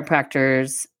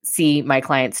chiropractors see my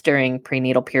clients during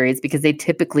prenatal periods, because they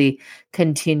typically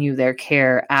continue their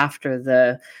care after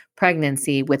the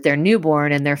pregnancy with their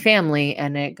newborn and their family,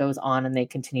 and it goes on and they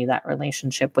continue that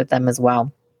relationship with them as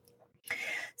well.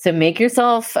 So make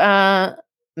yourself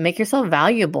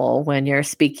valuable when you're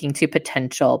speaking to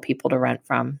potential people to rent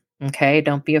from. Okay.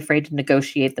 Don't be afraid to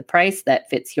negotiate the price that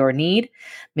fits your need.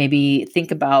 Maybe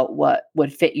think about what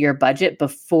would fit your budget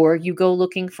before you go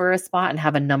looking for a spot, and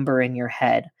have a number in your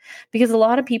head. Because a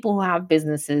lot of people who have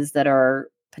businesses that are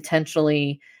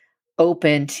potentially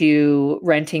open to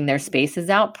renting their spaces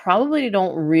out probably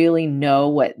don't really know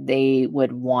what they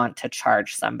would want to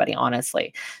charge somebody,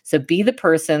 honestly. So be the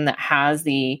person that has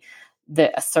the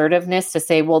assertiveness to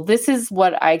say, well, this is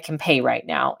what I can pay right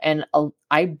now. And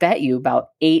I bet you about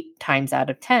 8 times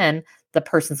out of 10, the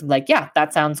person's like, yeah,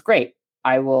 that sounds great.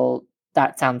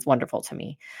 That sounds wonderful to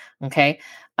me. Okay.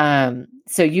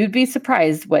 So you'd be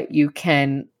surprised what you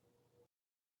can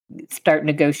start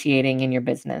negotiating in your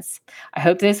business. I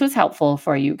hope this was helpful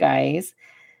for you guys.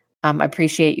 I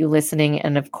appreciate you listening.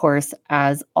 And of course,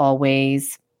 as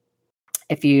always,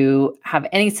 if you have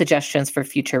any suggestions for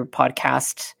future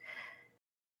podcast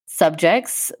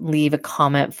subjects, leave a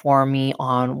comment for me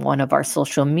on one of our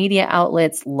social media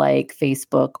outlets like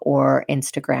Facebook or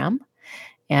Instagram.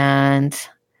 And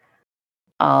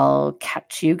I'll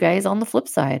catch you guys on the flip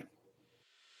side.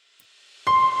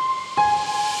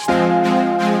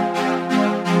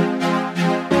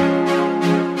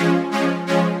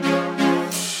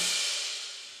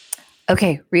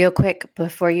 Okay, real quick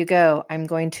before you go, I'm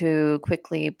going to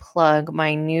quickly plug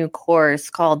my new course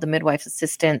called the Midwife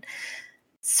Assistant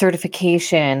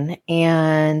Certification.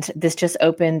 And this just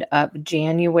opened up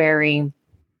January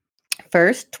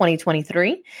 1st,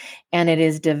 2023. And it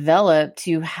is developed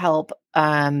to help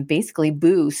basically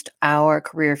boost our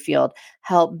career field,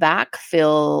 help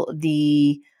backfill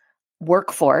the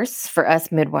workforce for us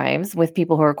midwives with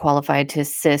people who are qualified to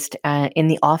assist in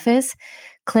the office,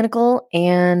 clinical,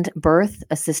 and birth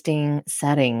assisting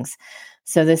settings.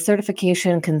 So this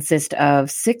certification consists of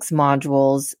 6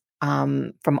 modules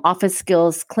from office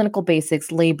skills, clinical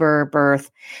basics, labor,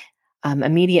 birth,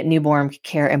 immediate newborn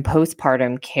care, and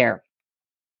postpartum care.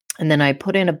 And then I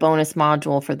put in a bonus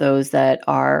module for those that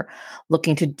are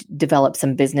looking to develop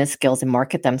some business skills and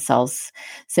market themselves.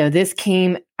 So this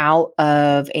came out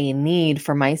of a need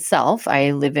for myself.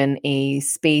 I live in a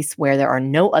space where there are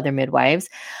no other midwives.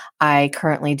 I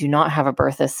currently do not have a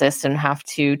birth assist and have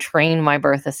to train my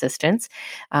birth assistants.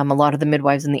 A lot of the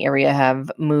midwives in the area have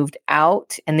moved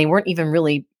out, and they weren't even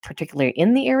really particularly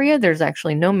in the area. There's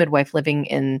actually no midwife living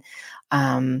in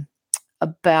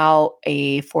about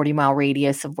a 40-mile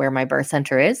radius of where my birth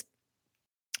center is.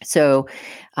 So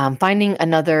finding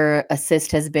another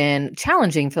assist has been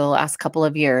challenging for the last couple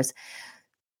of years.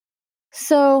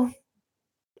 So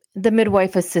the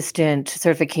midwife assistant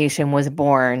certification was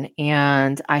born,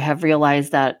 and I have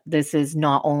realized that this is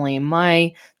not only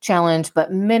my challenge,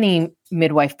 but many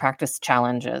midwife practice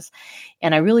challenges.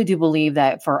 And I really do believe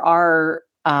that for our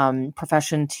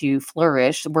profession to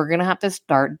flourish, we're going to have to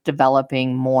start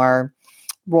developing more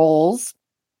roles,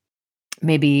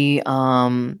 maybe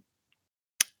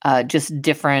just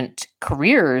different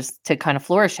careers to kind of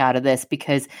flourish out of this,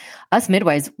 because us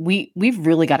midwives, we've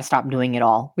really got to stop doing it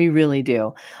all. We really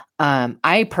do.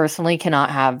 I personally cannot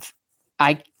have,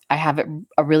 I I have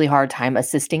a really hard time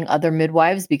assisting other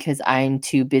midwives because I'm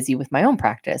too busy with my own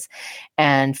practice.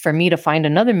 And for me to find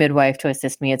another midwife to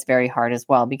assist me, it's very hard as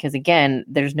well, because again,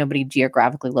 there's nobody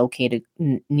geographically located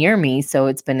near me. So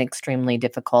it's been extremely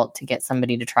difficult to get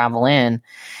somebody to travel in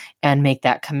and make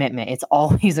that commitment. It's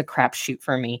always a crapshoot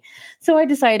for me. So I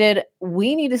decided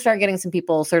we need to start getting some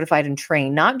people certified and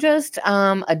trained, not just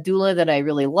a doula that I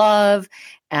really love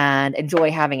and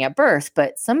enjoy having at birth,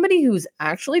 but somebody who's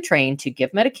actually trained to give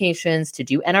medications, to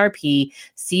do NRP,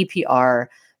 CPR,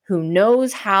 who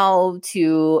knows how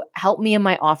to help me in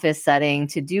my office setting,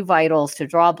 to do vitals, to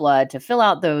draw blood, to fill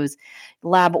out those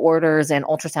lab orders and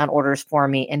ultrasound orders for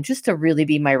me, and just to really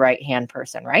be my right-hand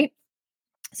person, right?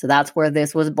 So that's where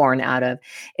this was born out of.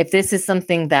 If this is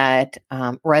something that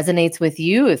resonates with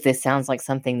you, if this sounds like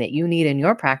something that you need in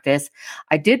your practice,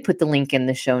 I did put the link in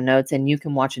the show notes, and you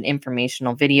can watch an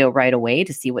informational video right away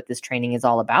to see what this training is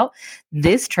all about.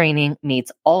 This training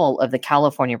meets all of the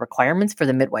California requirements for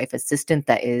the midwife assistant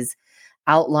that is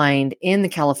outlined in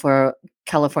the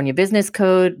California Business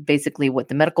Code, basically what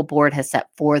the medical board has set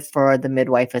forth for the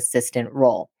midwife assistant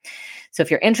role. So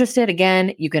if you're interested,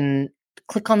 again, you can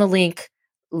click on the link,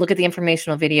 look at the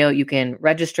informational video. You can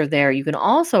register there. You can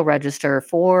also register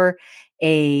for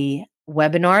a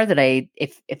webinar that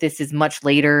if this is much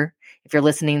later, if you're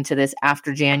listening to this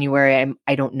after January,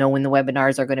 I don't know when the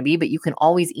webinars are going to be, but you can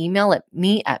always email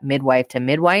me at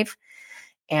midwife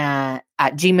at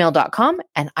gmail.com.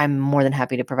 And I'm more than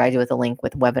happy to provide you with a link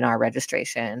with webinar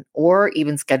registration, or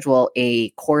even schedule a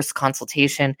course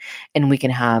consultation, and we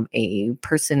can have a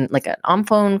person, like an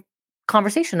on-phone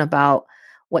conversation about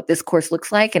what this course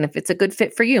looks like and if it's a good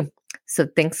fit for you. So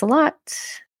thanks a lot.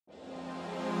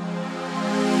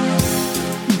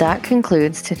 That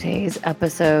concludes today's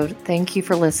episode. Thank you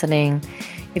for listening.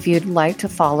 If you'd like to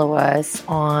follow us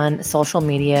on social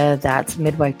media, that's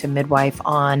Midwife to Midwife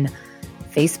on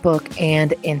Facebook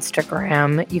and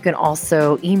Instagram. You can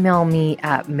also email me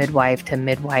at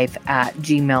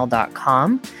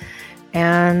midwifetomidwife@gmail.com.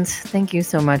 And thank you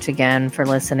so much again for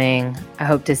listening. I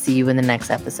hope to see you in the next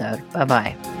episode.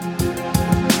 Bye-bye.